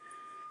out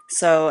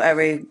so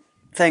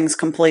everything's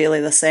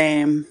completely the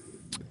same.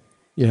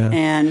 Yeah,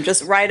 And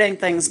just writing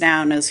things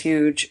down is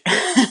huge.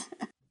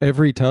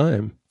 every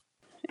time.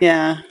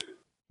 Yeah.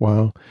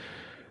 Wow.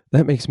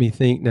 That makes me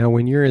think now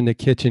when you're in the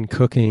kitchen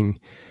cooking,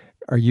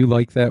 are you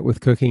like that with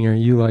cooking? Are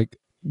you like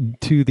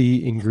to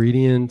the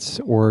ingredients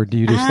or do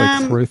you just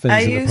like throw I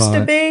things in the used to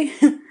pot? be.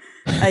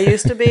 I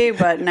used to be,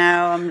 but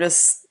now I'm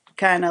just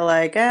kind of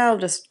like, I'll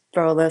just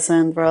throw this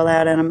in, throw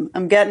that in.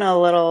 I'm getting a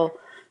little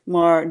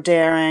more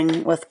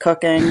daring with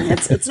cooking.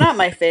 It's not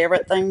my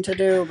favorite thing to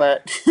do,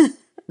 but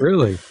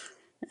Really?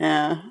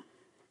 yeah,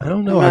 I don't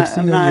I'm know. I've not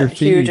I'm seen on your not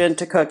huge feed.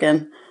 into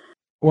cooking.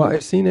 Well,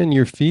 I've seen in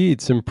your feed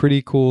some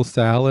pretty cool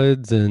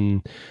salads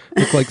and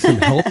look like some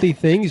healthy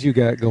things you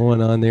got going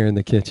on there in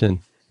the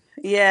kitchen.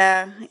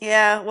 Yeah,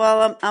 yeah.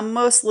 Well, I'm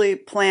mostly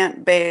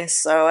plant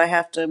based, so I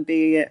have to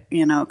be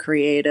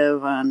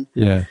creative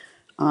Yeah.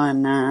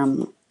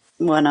 on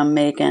what I'm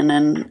making,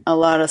 and a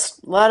lot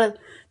of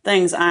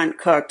things aren't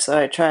cooked, so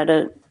I try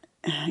to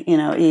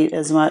eat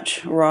as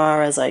much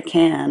raw as I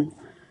can.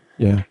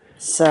 Yeah.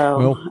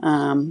 So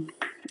Well,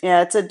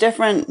 yeah, it's a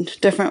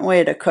different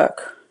way to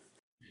cook.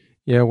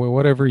 yeah. Well,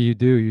 whatever you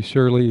do, you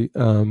surely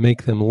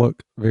make them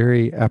look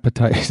very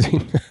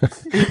appetizing.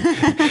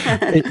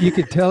 You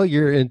could tell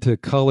you're into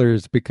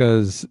colors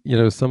because,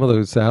 some of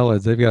those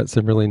salads, they've got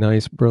some really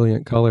nice,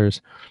 brilliant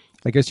colors.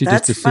 I guess you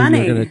just That's assume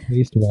they're going funny. to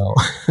taste well.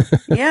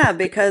 Yeah,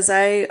 because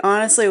I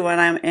honestly, when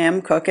I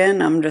am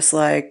cooking, I'm just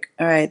like,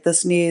 all right,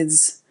 this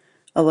needs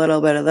a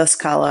little bit of this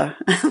color.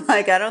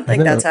 Like, I don't I think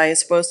know. that's how you're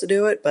supposed to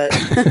do it, but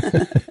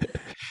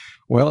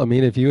Well, I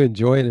mean, if you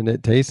enjoy it and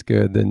it tastes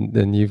good,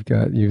 then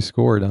you've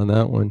scored on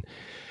that one.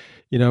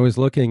 I was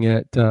looking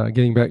at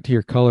getting back to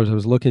your colors. I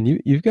was looking.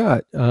 You've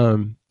got.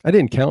 I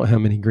didn't count how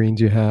many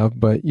greens you have,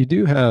 but you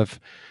do have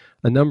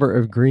a number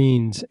of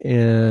greens.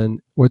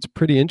 And what's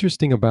pretty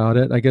interesting about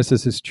it, I guess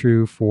this is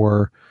true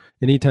for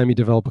anytime you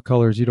develop a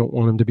colors, you don't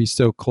want them to be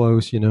so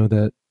close,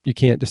 that you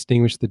can't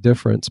distinguish the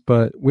difference.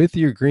 But with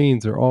your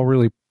greens, they're all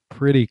really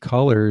pretty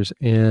colors,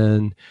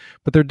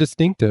 but they're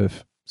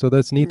distinctive. So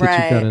that's neat that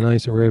you've got right. a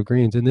nice array of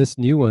greens. And this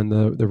new one,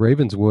 the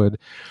Ravenswood,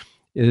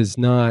 is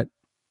not.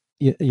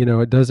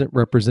 It doesn't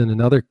represent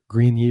another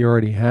green you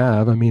already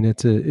have. I mean,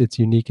 it's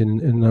unique in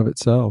and of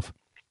itself.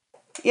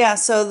 Yeah,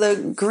 so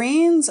the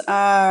greens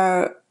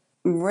are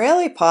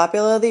really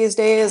popular these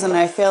days, and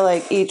I feel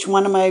like each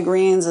one of my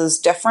greens is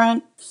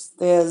different.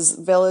 There's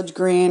Village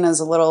Green is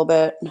a little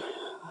bit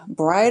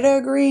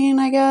brighter green,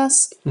 I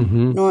guess.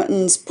 Mm-hmm.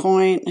 Norton's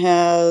Point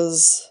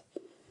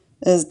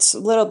it's a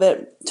little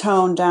bit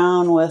toned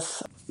down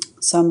with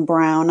some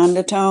brown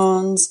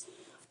undertones.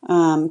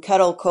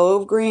 Kettle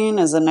Cove Green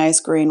is a nice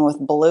green with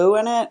blue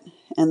in it,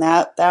 and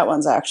that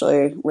one's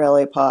actually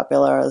really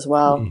popular as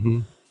well. Mm-hmm.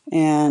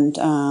 And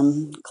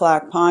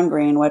Clark Pond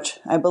Green, which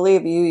I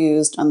believe you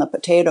used on the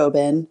potato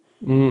bin.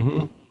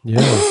 Mm-hmm.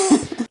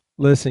 Yeah.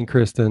 Listen,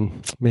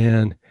 Kristen,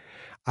 man,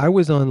 I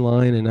was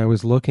online and I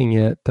was looking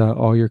at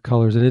all your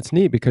colors, and it's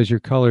neat because your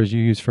colors,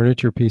 you use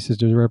furniture pieces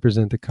to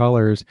represent the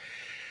colors.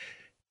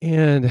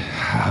 And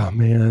oh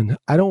man,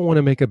 I don't want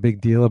to make a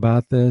big deal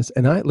about this.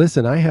 And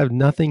I have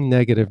nothing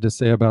negative to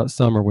say about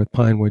Summer with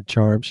Pinewood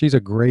Charm. She's a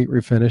great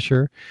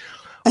refinisher,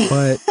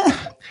 but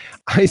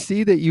I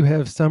see that you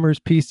have Summer's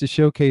piece to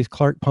showcase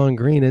Clark Pond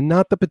Green and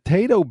not the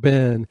potato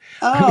bin.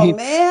 I Oh mean, I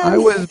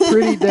man, was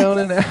pretty down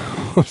and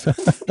out.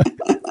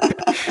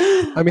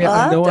 I mean, I I'll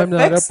have know to I'm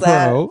not a fix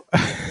that. pro.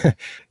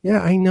 Yeah,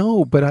 I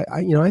know, but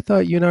I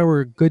thought you and I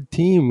were a good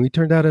team. We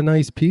turned out a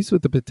nice piece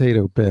with the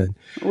potato bin.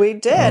 We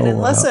did, Oh and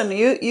wow. listen,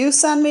 you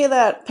send me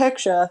that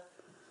picture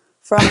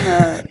from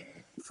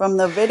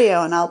the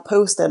video, and I'll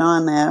post it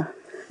on there.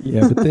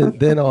 Yeah, but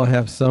then I'll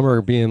have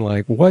Summer being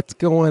like, "What's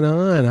going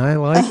on? I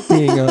like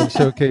being on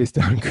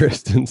showcased on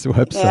Kristen's Yeah, I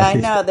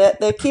website." know that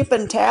they're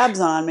keeping tabs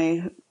on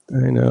me.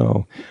 I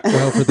know.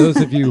 Well, for those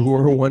of you who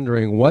are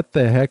wondering what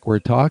the heck we're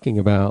talking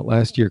about,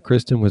 last year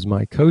Kristen was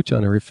my coach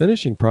on a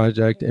refinishing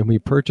project, and we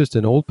purchased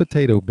an old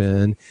potato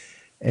bin,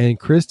 and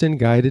Kristen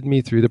guided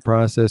me through the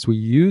process. We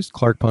used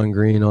Clark Pond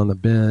Green on the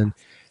bin,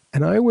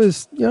 and I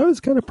was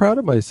kind of proud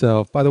of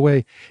myself. By the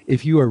way,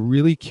 if you are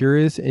really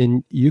curious,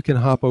 and you can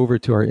hop over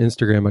to our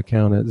Instagram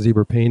account at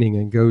Zebra Painting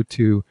and go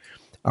to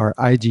our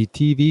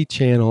IGTV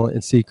channel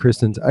and see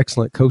Kristen's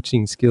excellent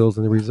coaching skills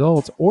and the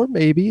results. Or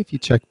maybe if you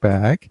check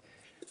back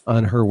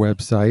on her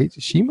website,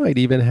 she might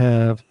even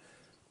have,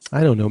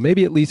 I don't know,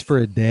 maybe at least for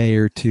a day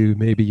or two,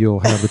 maybe you'll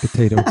have the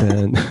potato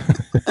bin.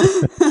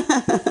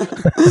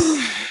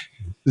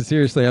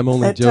 Seriously, I'm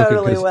only I joking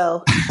totally because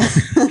will.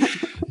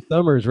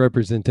 Summer's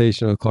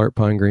representation of Clark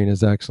Pond Green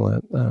is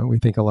excellent. We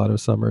think a lot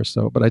of Summer,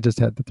 but I just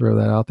had to throw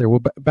that out there.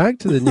 Well, back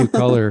to the new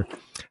color.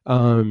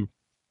 Um,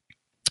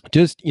 I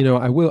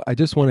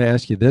just want to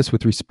ask you this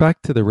with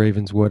respect to the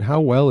Ravenswood. How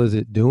well is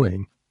it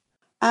doing?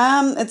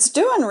 It's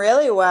doing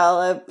really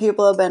well.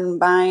 People have been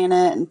buying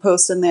it and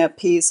posting their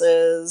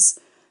pieces,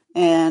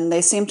 and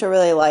they seem to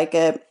really like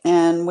it.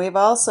 And we've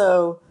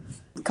also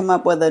come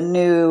up with a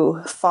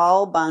new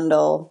fall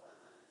bundle,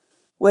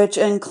 which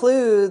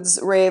includes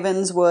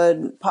Ravenswood,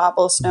 Hmm.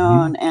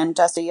 Popplestone, and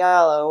Dusty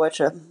Yellow, which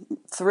are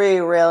three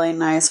really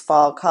nice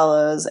fall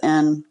colors.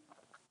 And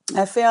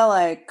I feel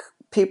like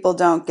people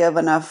don't give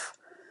enough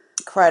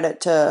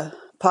credit to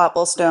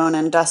Popplestone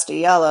and Dusty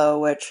Yellow,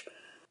 which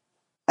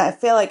I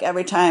feel like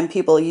every time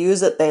people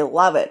use it, they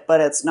love it,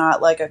 but it's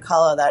not like a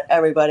color that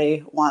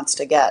everybody wants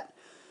to get.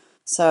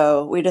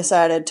 So we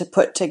decided to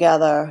put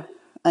together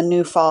a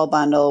new fall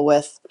bundle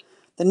with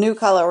the new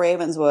color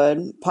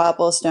Ravenswood,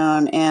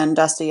 Popplestone, and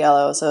Dusty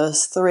Yellow. So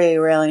it's three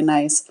really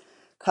nice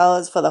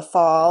colors for the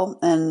fall,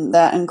 and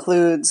that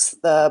includes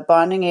the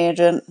bonding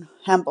agent,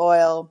 hemp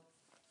oil,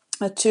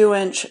 a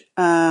 2-inch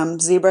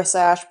zebra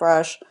sash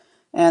brush,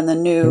 and the All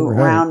new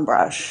right. round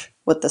brush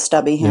with the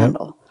stubby Yep.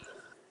 handle.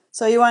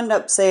 So you end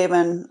up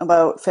saving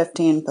about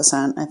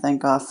 15%, I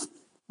think, off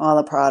all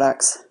the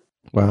products.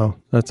 Wow,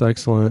 that's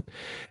excellent.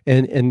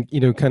 And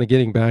kind of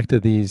getting back to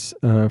these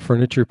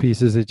furniture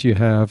pieces that you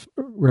have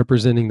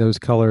representing those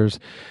colors.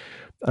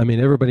 I mean,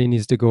 everybody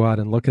needs to go out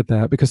and look at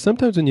that, because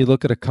sometimes when you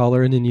look at a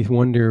color and then you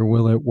wonder,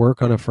 will it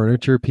work on a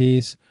furniture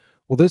piece?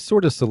 Well, this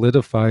sort of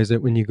solidifies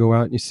it when you go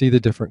out and you see the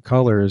different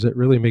colors. It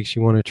really makes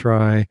you want to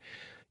try,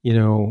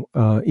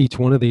 each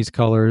one of these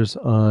colors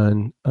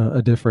on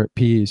a different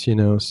piece,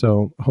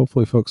 So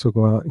hopefully folks will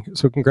go out.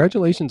 So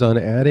congratulations on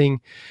adding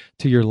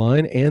to your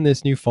line and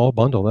this new fall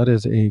bundle. That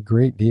is a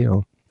great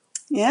deal.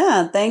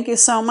 Yeah, thank you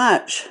so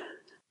much.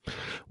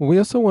 Well, we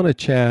also want to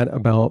chat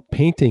about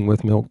painting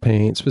with milk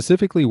paint,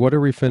 specifically what a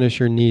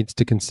refinisher needs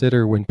to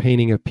consider when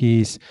painting a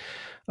piece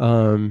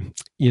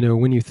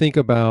When you think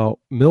about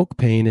milk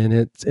paint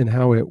and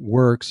how it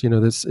works,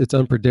 it's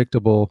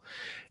unpredictable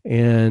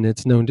and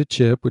it's known to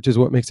chip, which is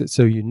what makes it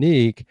so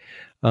unique.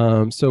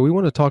 So we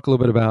want to talk a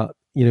little bit about,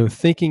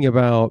 thinking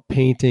about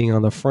painting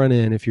on the front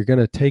end. If you're going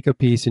to take a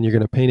piece and you're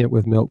going to paint it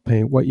with milk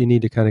paint, what you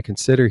need to kind of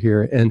consider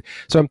here. And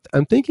so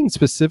I'm thinking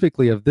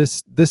specifically of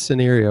this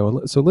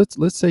scenario. So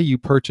let's say you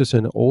purchase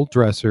an old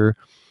dresser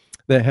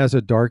that has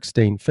a dark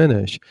stain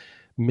finish.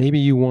 Maybe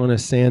you want to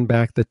sand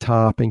back the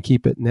top and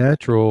keep it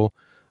natural,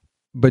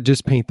 but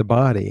just paint the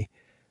body.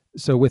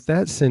 So with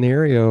that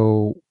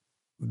scenario,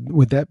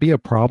 would that be a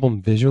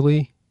problem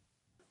visually?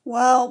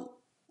 Well,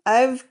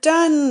 I've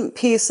done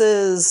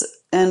pieces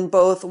in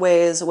both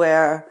ways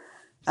where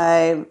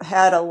I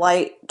had a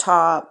light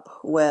top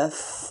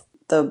with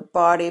the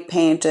body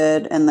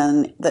painted, and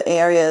then the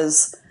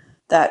areas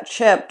that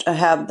chipped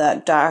have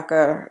that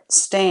darker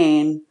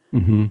stain.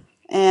 Mm-hmm.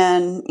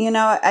 And,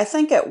 I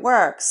think it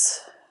works.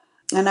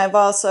 And I've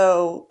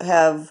also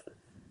have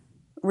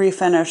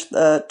refinished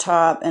the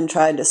top and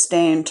tried to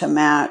stain to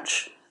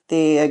match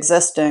the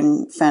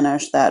existing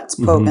finish that's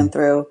poking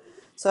through.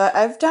 So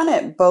I've done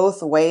it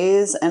both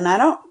ways, and I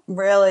don't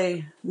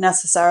really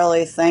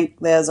necessarily think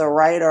there's a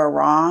right or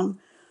wrong.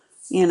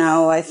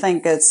 I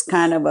think it's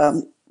kind of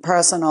a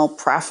personal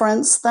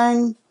preference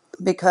thing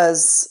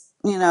because,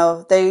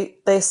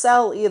 they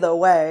sell either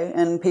way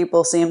and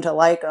people seem to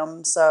like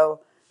them. So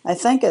I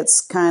think it's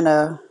kind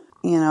of,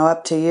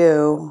 up to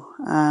you.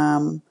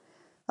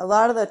 A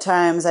lot of the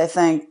times I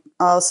think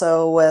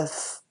also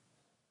with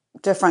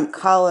different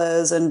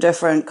colors and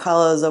different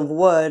colors of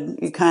wood,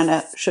 you kind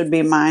of should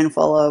be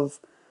mindful of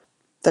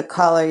the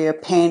color you're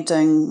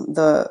painting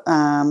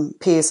the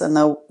piece and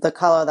the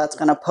color that's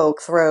going to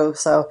poke through.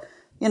 So,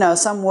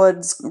 some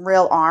wood's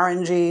real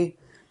orangey,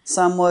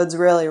 some wood's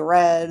really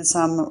red,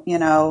 some,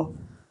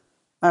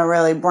 are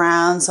really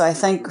brown. So I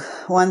think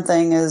one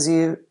thing is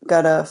you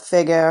got to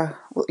figure,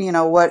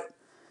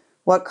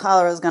 what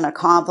color is going to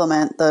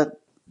complement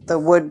the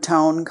wood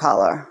tone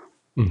color.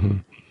 Mm-hmm.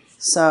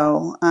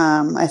 So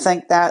I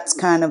think that's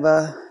kind of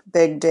a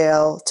big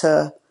deal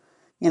to,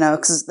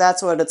 because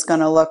that's what it's going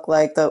to look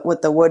like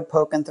with the wood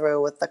poking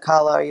through with the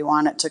color. You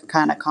want it to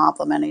kind of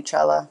complement each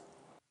other.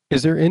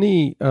 Is there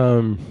any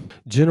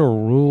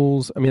general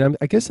rules? I mean,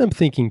 I guess I'm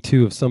thinking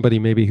too of somebody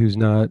maybe who's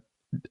not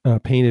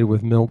painted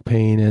with milk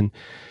paint, and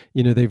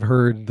they've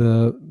heard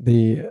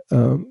that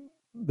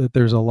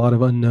there's a lot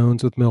of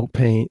unknowns with milk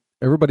paint.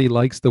 Everybody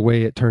likes the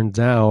way it turns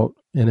out,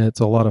 and it's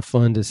a lot of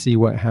fun to see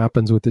what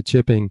happens with the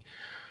chipping.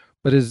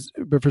 But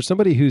for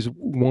somebody who's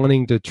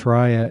wanting to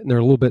try it and they're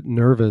a little bit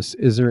nervous,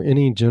 is there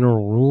any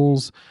general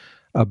rules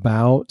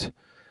about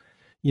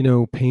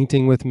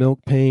painting with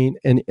milk paint?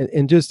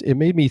 And just it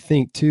made me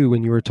think too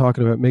when you were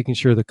talking about making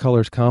sure the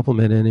colors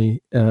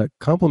complement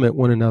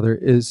one another.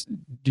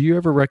 Do you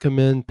ever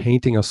recommend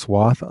painting a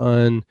swath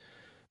on?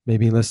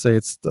 Maybe let's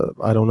say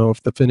I don't know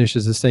if the finish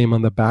is the same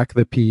on the back of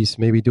the piece,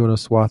 maybe doing a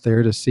swath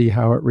there to see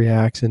how it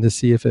reacts and to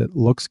see if it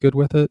looks good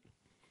with it.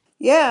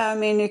 Yeah, I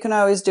mean, you can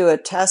always do a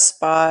test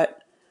spot.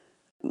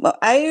 Well,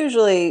 I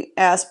usually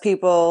ask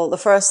people the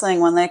first thing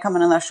when they come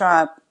into the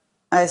shop,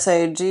 I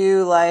say, do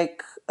you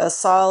like a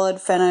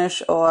solid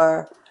finish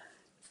or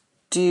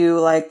do you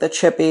like the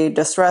chippy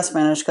distress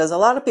finish? Because a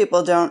lot of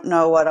people don't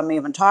know what I'm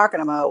even talking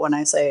about when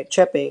I say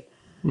chippy.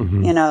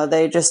 Mm-hmm.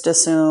 They just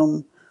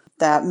assume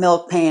that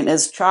milk paint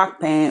is chalk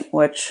paint,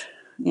 which,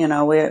 we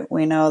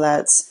know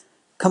that's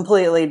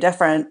completely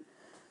different.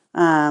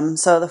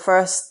 So the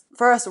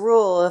first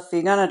rule, if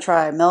you're going to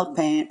try milk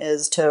paint,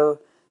 is to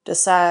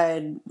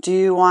decide, do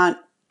you want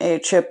a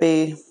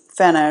chippy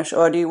finish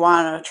or do you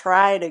want to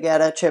try to get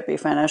a chippy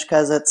finish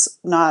because it's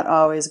not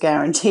always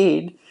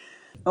guaranteed?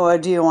 Or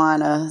do you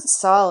want a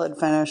solid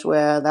finish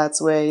that's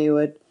where you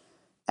would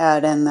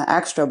add in the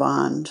extra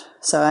bond?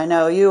 So I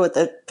know you with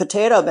the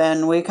potato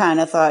bin, we kind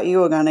of thought you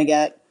were going to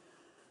get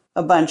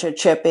a bunch of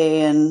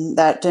chippy and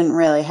that didn't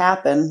really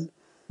happen.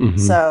 Mm-hmm.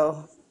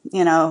 So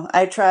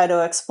I try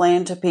to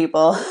explain to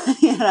people,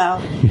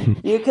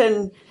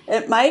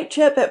 it might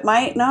chip, it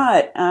might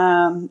not.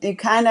 You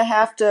kind of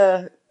have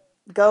to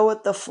go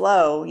with the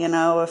flow,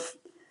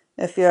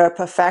 if you're a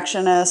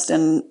perfectionist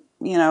and,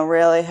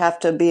 really have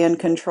to be in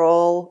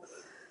control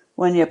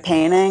when you're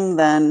painting,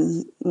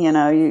 then,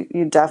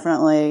 you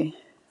definitely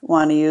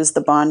want to use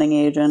the bonding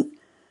agent.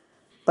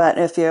 But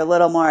if you're a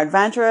little more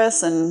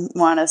adventurous and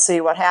want to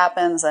see what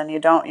happens, then you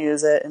don't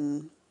use it.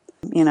 And,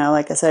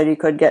 like I said, you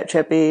could get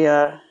chippy,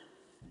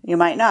 you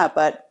might not,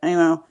 but,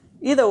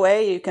 either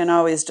way, you can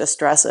always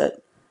distress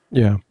it.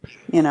 Yeah.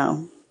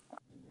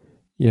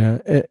 Yeah.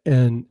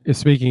 And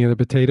speaking of the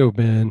potato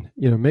bin,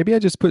 maybe I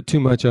just put too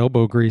much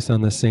elbow grease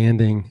on the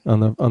sanding on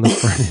the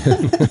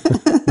front.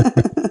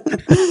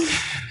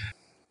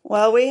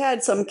 Well, we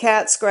had some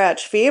cat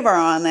scratch fever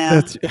on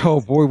there.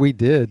 Oh boy, we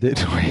did,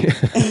 didn't we?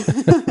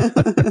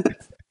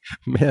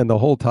 Man, the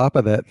whole top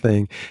of that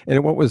thing.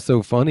 And what was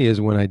so funny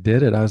is when I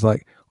did it, I was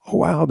like, oh,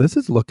 wow, this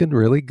is looking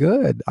really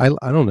good. I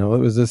don't know. It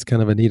was just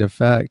kind of a neat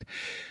effect.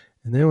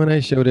 And then when I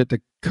showed it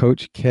to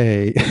Coach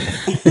K,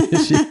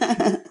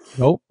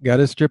 Nope, got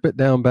to strip it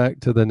down back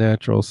to the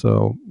natural.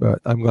 So, but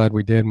I'm glad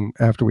we did. And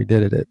after we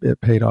did it, it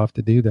paid off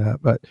to do that.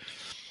 But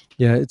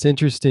yeah, it's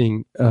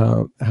interesting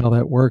how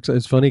that works.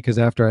 It's funny because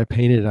after I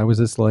painted it, I was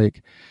just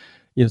like,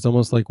 it's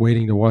almost like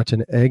waiting to watch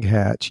an egg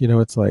hatch.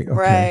 It's like,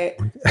 okay,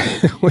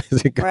 Right.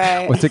 what's it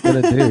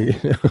going to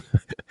Right. do?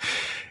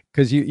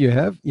 Because you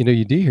have,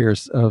 you do hear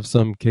of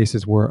some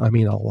cases where, I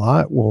mean, a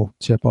lot will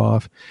chip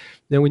off.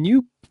 Now, when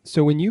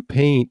you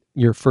paint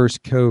your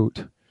first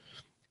coat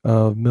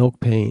of milk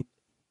paint,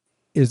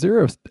 is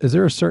there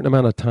a certain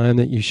amount of time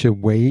that you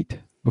should wait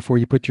before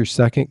you put your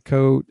second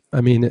coat? I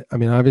mean,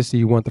 obviously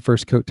you want the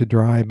first coat to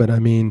dry, but I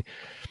mean,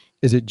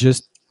 is it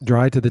just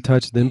dry to the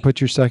touch, then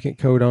put your second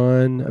coat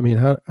on? I mean,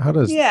 how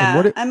does and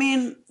what Yeah, it? I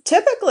mean,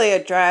 typically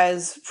it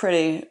dries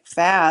pretty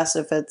fast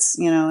if it's,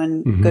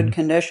 in good Mhm.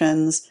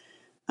 conditions.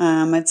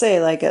 I'd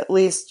say like at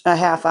least a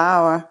half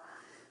hour.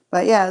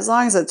 But yeah, as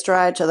long as it's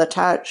dry to the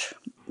touch,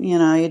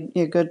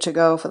 you're good to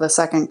go for the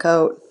second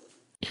coat.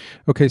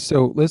 Okay,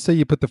 so let's say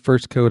you put the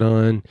first coat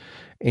on,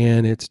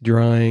 and it's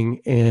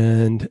drying,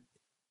 and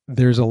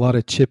there's a lot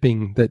of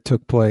chipping that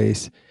took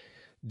place.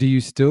 Do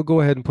you still go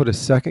ahead and put a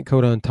second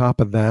coat on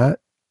top of that?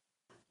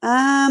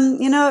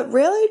 It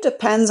really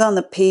depends on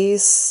the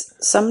piece.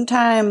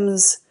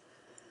 Sometimes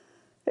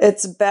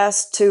it's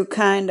best to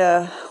kind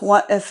of,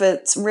 what if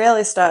it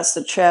really starts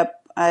to chip,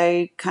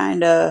 I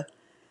kind of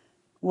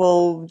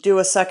will do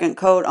a second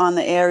coat on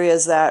the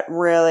areas that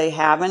really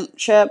haven't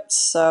chipped.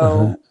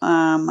 Uh-huh. So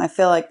I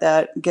feel like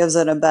that gives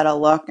it a better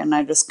look, and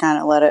I just kind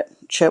of let it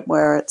chip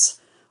where it's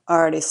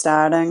already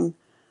starting.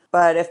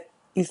 But if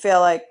you feel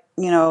like,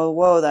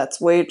 whoa,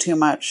 that's way too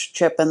much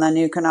chip, and then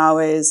you can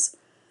always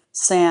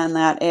sand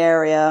that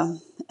area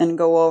and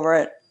go over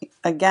it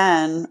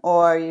again,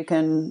 or you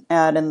can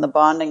add in the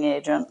bonding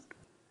agent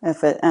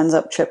if it ends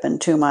up chipping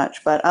too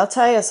much. But I'll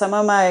tell you, some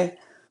of my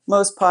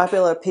most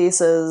popular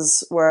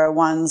pieces were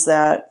ones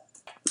that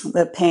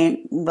the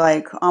paint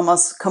like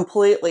almost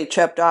completely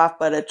chipped off,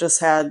 but it just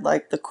had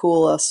like the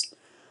coolest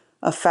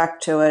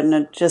effect to it, and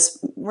it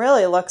just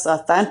really looks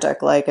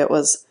authentic, like it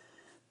was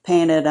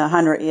painted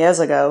 100 years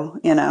ago.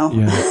 Yeah.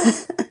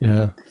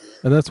 Yeah.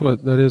 And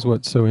that is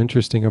what's so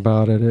interesting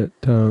about it,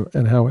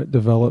 and how it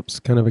develops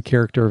kind of a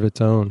character of its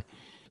own.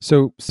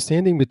 So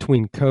sanding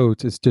between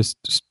coats is just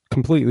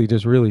completely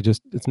just really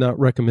just it's not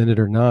recommended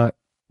or not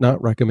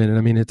recommended.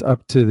 I mean, it's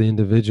up to the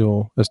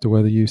individual as to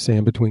whether you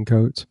sand between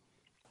coats.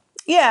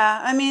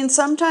 Yeah, I mean,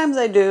 sometimes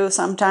I do,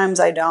 sometimes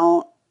I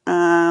don't.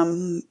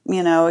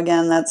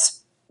 Again,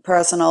 that's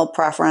personal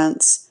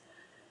preference,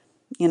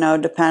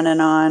 depending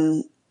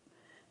on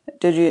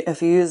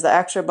if you use the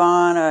extra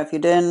bond or if you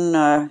didn't,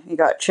 or you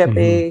got Hmm.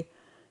 chippy,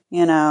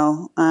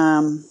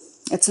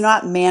 it's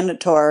not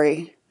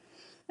mandatory.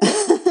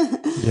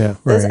 Yeah,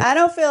 right. I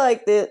don't feel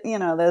like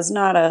there's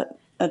not a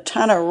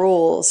ton of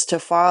rules to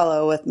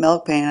follow with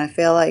milk paint. I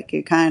feel like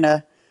you kind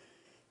of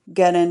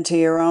get into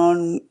your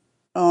own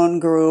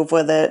groove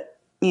with it.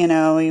 You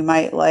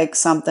might like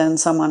something,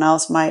 someone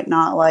else might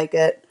not like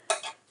it.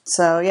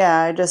 So yeah,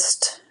 I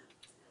just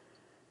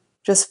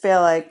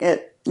feel like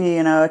it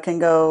can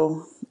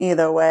go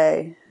either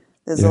way.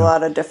 There's a Yeah.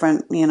 lot of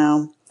different,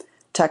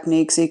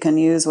 techniques you can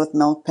use with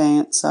milk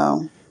paint.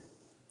 So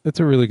That's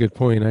a really good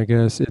point. I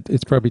guess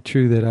it's probably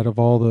true that out of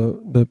all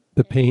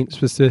the paint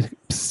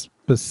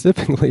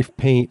specifically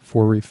paint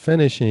for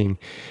refinishing,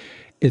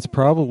 it's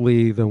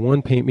probably the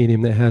one paint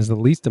medium that has the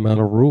least amount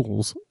of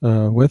rules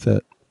with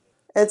it.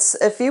 it's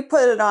if you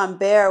put it on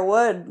bare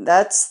wood,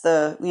 that's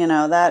that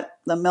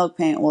the milk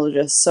paint will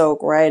just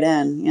soak right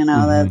in. Hmm.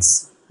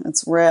 That's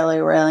it's really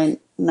really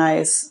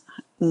nice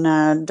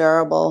and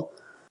durable.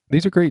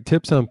 These are great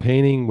tips on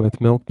painting with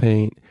milk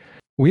paint.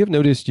 We have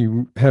noticed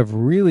you have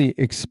really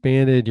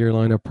expanded your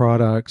line of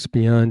products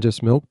beyond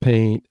just milk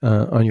paint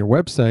on your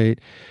website.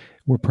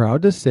 We're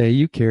proud to say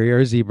you carry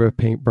our zebra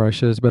paint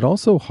brushes, but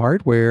also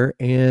hardware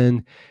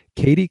and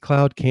Katie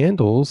Cloud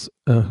Candles,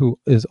 who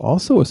is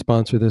also a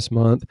sponsor this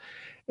month,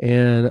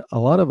 and a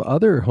lot of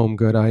other home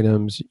good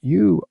items.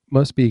 You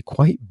must be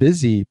quite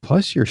busy,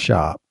 plus your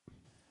shop.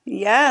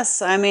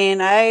 Yes, I mean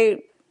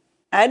I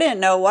didn't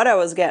know what I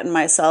was getting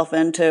myself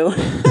into.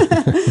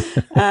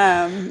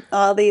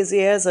 All these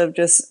years of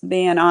just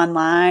being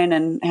online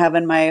and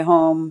having my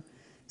home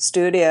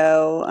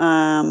studio.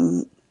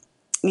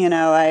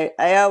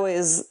 I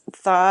always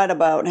thought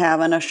about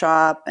having a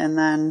shop, and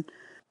then,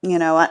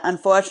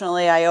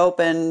 unfortunately, I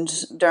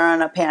opened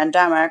during a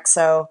pandemic,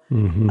 so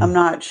I'm Hmm.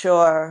 not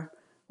sure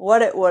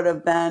what it would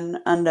have been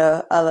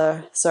under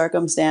other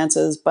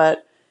circumstances,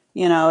 but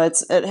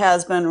it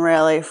has been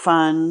really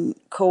fun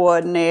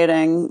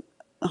coordinating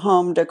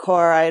home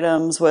decor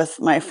items with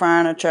my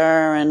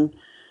furniture. And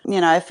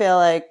I feel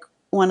like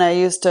when I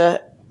used to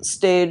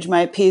stage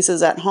my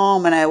pieces at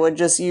home and I would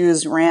just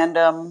use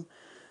random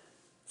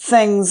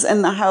things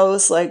in the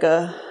house, like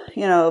a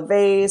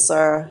vase,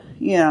 or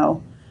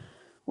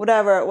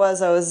whatever it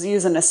was I was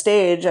using to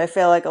stage, I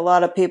feel like a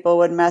lot of people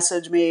would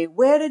message me,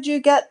 "Where did you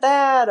get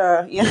that?"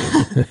 Or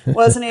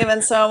wasn't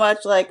even so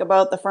much like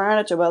about the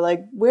furniture, but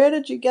like, "Where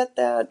did you get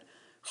that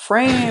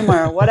frame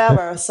or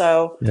whatever.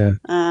 So Yeah.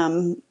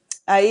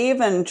 I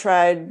even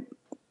tried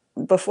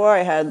before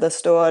I had the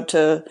store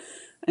to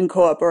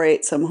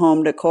incorporate some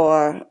home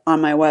decor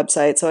on my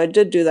website. So I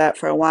did do that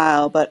for a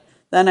while, but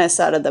then I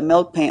started the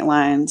milk paint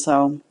line.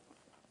 So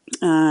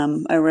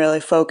I really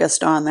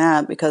focused on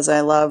that because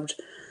I loved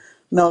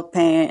milk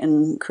paint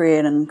and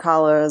creating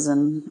colors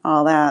and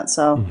all that.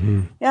 So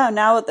yeah,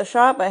 now at the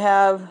shop I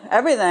have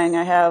everything.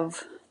 I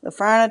have the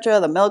furniture,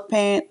 the milk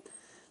paint,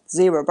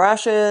 Zebra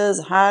brushes,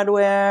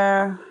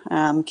 hardware,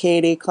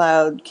 Katie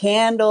Cloud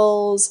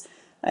candles.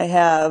 I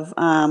have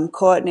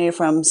Courtney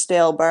from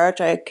Stale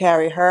Birch. I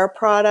carry her Oh,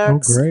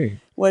 products, great.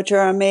 which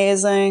are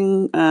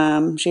amazing.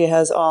 She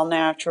has all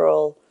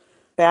natural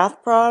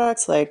bath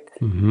products like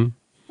Mm-hmm.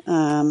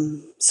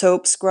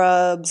 soap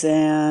scrubs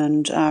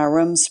and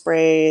room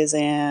sprays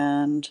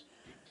and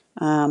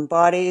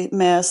body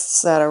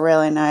mists that are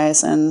really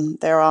nice, and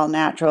they're all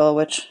natural,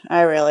 which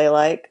I really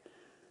like.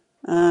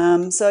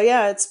 So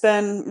yeah, it's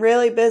been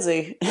really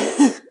busy.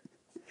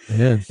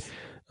 Man,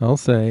 I'll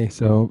say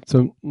so.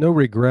 So no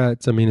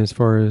regrets. I mean, as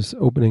far as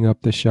opening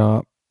up the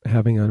shop,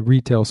 having a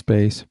retail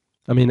space.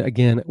 I mean,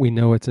 again, we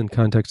know it's in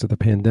context of the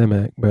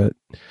pandemic, but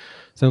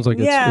sounds like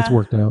it's Yeah,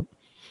 worked out.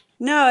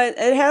 no,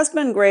 it has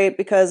been great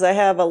because I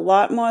have a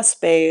lot more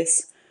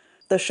space.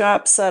 The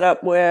shop's set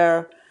up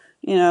where,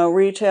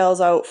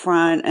 retail's out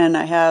front, and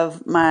I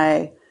have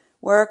my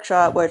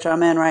workshop, which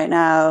I'm in right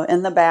now,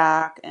 in the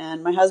back.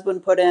 And my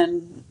husband put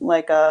in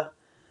like a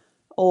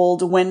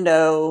old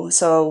window,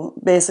 so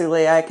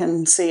basically I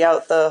can see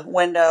out the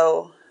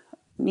window,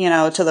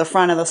 to the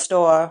front of the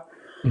store.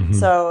 Hmm.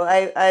 So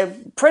I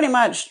pretty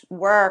much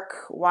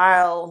work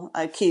while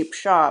I keep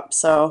shop.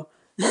 So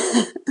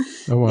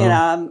Oh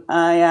wow.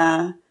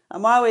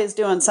 I'm always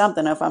doing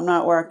something. If I'm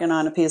not working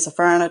on a piece of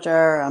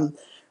furniture, I'm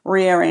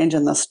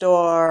rearranging the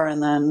store,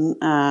 and then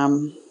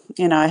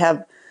I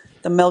have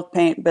the milk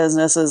paint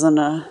businesses, and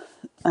I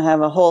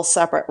have a whole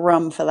separate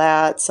room for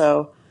that.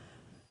 So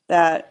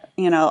that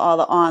all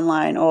the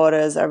online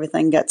orders,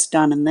 everything gets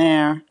done in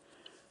there.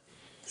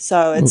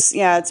 So Well,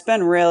 it's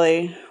been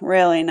really,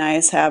 really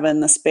nice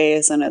having the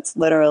space, and it's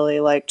literally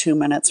like 2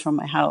 minutes from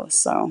my house.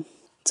 So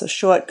it's a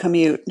short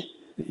commute.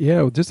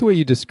 yeah, well, just the way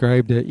you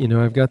described it,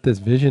 I've got this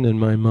vision in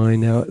my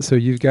mind now. So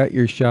you've got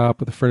your shop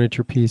with the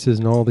furniture pieces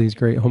and all these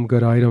great home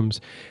good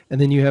items, and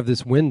then you have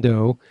this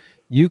window.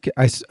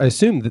 I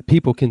assume that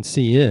people can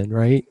see in,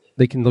 right?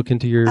 They can look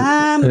into your.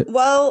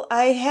 Well,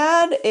 I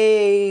had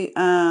a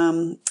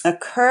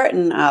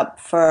curtain up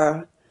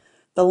for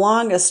the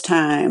longest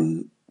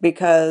time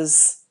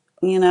because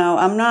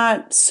I'm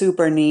not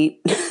super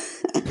neat.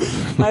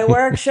 My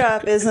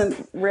workshop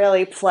isn't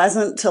really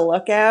pleasant to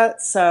look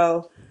at,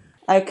 so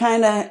I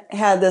kind of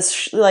had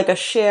this like a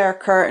share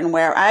curtain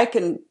where I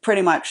can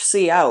pretty much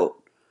see out,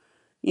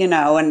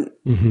 and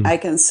Mhm. I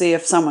can see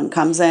if someone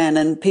comes in,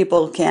 and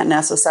people can't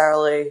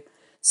necessarily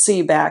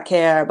see back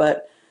here.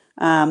 But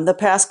the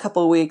past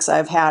couple of weeks,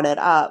 I've had it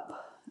up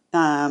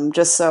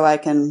just so I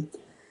can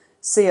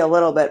see a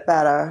little bit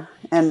better.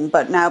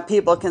 But now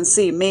people can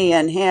see me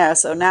in here,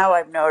 so now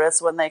I've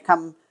noticed when they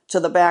come to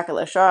the back of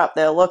the shop,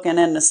 they're looking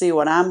in to see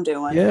what I'm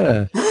doing.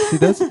 Yeah. See,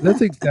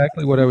 that's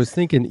exactly what I was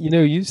thinking.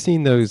 You've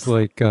seen those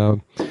like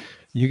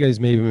you guys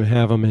may even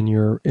have them in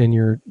your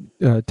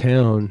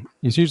town.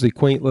 It's usually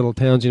quaint little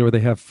towns, where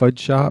they have fudge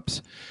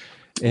shops,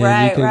 and you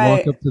Right, can walk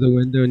right. up to the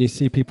window and you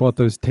see people at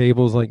those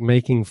tables like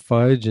making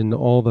fudge and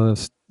all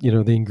the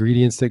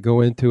ingredients that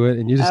go into it,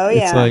 and Oh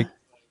it's yeah. like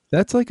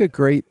that's like a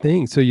great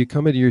thing. So you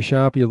come into your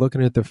shop, you're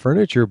looking at the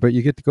furniture, but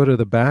you get to go to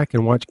the back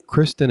and watch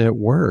Kristen at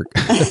work.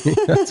 I mean,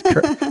 that's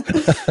great.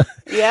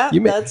 Yeah,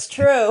 you may that's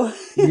true.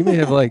 you may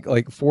have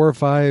like 4 or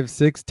 5,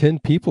 6, 10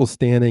 people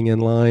standing in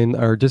line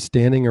or just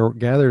standing or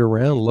gathered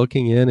around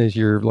looking in as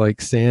you're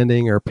like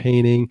sanding or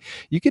painting.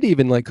 You could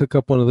even like hook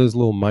up one of those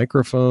little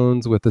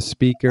microphones with a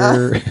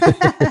speaker.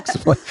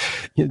 Explain,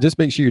 just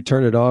make sure you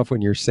turn it off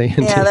when you're Yeah,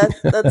 sanding.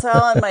 that's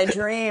all in my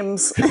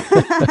dreams.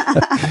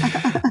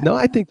 No,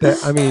 I think that,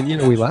 I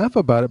mean, we laugh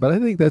about it, but I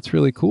think that's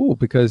really cool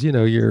because,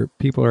 your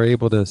people are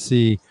able to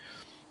see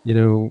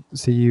you,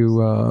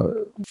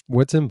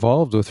 what's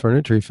involved with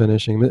furniture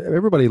finishing. I mean,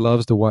 everybody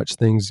loves to watch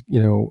things,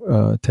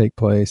 take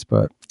place,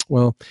 but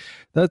well,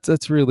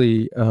 that's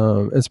really,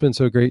 it's been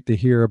so great to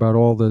hear about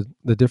all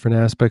the different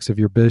aspects of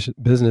your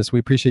business. We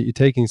appreciate you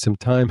taking some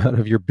time out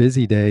of your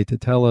busy day to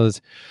tell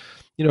us,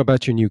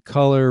 about your new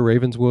color,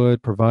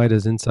 Ravenswood, provide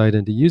us insight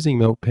into using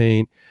milk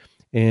paint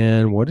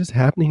and what is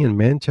happening in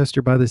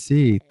Manchester by the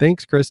Sea.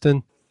 Thanks,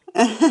 Kristen.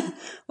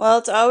 Well,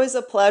 it's always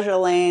a pleasure,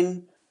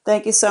 Lane.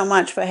 Thank you so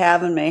much for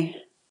having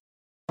me.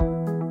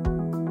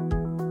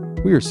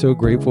 We are so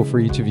grateful for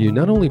each of you,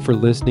 not only for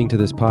listening to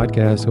this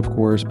podcast, of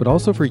course, but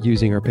also for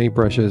using our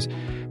paintbrushes.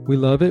 We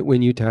love it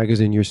when you tag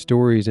us in your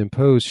stories and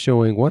posts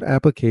showing what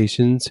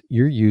applications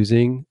you're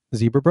using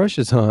Zebra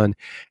brushes on.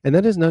 And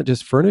that is not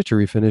just furniture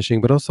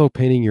refinishing, but also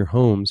painting your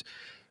homes.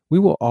 We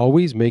will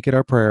always make it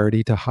our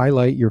priority to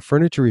highlight your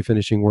furniture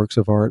refinishing works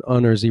of art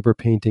on our Zebra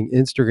Painting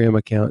Instagram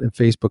account and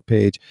Facebook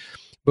page.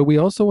 But we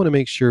also want to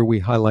make sure we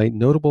highlight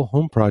notable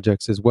home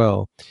projects as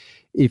well.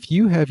 If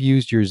you have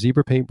used your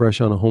Zebra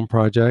paintbrush on a home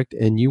project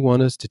and you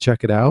want us to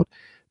check it out,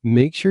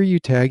 make sure you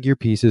tag your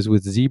pieces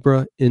with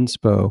Zebra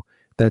Inspo.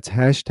 That's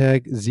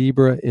hashtag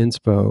Zebra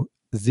Inspo,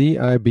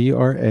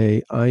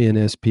 ZIBRAINSPO.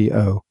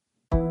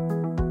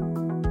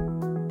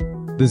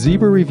 The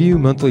Zebra Review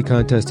monthly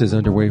contest is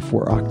underway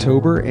for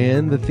October,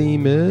 and the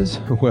theme is,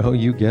 well,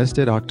 you guessed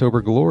it,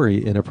 October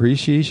Glory, in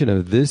appreciation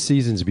of this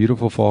season's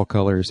beautiful fall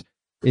colors.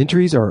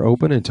 Entries are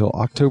open until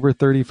October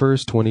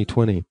 31st,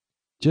 2020.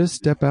 Just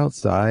step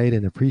outside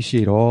and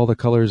appreciate all the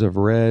colors of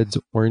reds,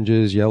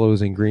 oranges,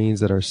 yellows, and greens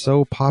that are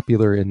so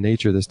popular in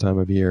nature this time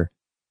of year.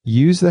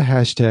 Use the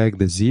hashtag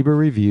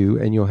 #TheZebraReview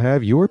and you'll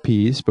have your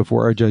piece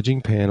before our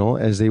judging panel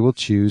as they will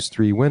choose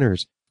 3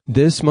 winners.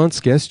 This month's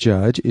guest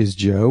judge is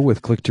Jo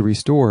with Click to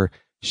Restore.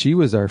 She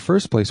was our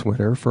first place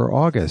winner for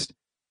August.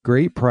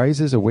 Great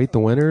prizes await the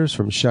winners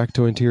from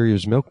Shakto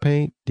Interiors Milk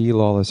Paint, D.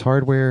 Lawless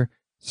Hardware,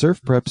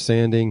 Surf Prep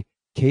Sanding,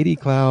 Katie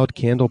Cloud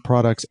Candle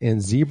Products,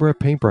 and Zebra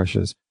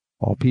Paintbrushes.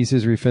 All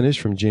pieces refinished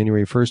from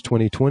January 1st,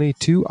 2020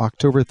 to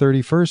October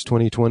 31st,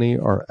 2020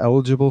 are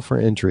eligible for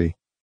entry.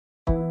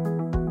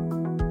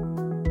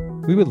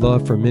 We would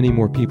love for many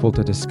more people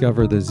to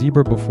discover the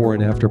Zebra Before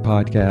and After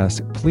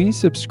podcast. Please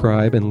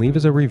subscribe and leave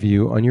us a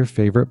review on your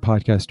favorite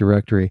podcast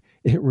directory.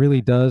 It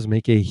really does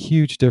make a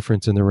huge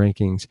difference in the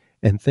rankings.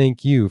 And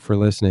thank you for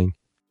listening.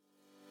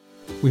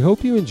 We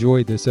hope you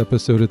enjoyed this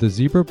episode of the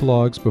Zebra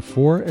Blogs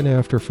Before and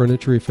After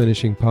Furniture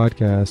Refinishing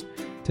podcast.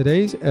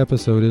 Today's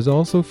episode is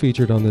also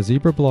featured on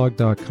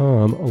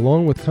thezebrablog.com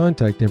along with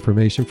contact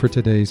information for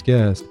today's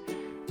guest.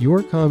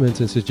 Your comments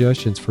and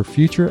suggestions for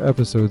future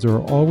episodes are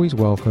always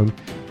welcome,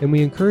 and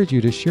we encourage you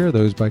to share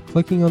those by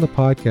clicking on the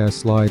podcast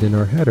slide in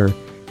our header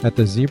at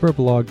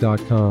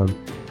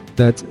thezebrablog.com.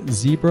 That's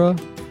zebra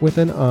with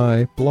an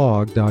I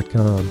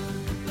blog.com.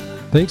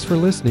 Thanks for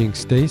listening.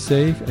 Stay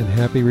safe and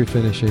happy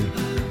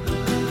refinishing.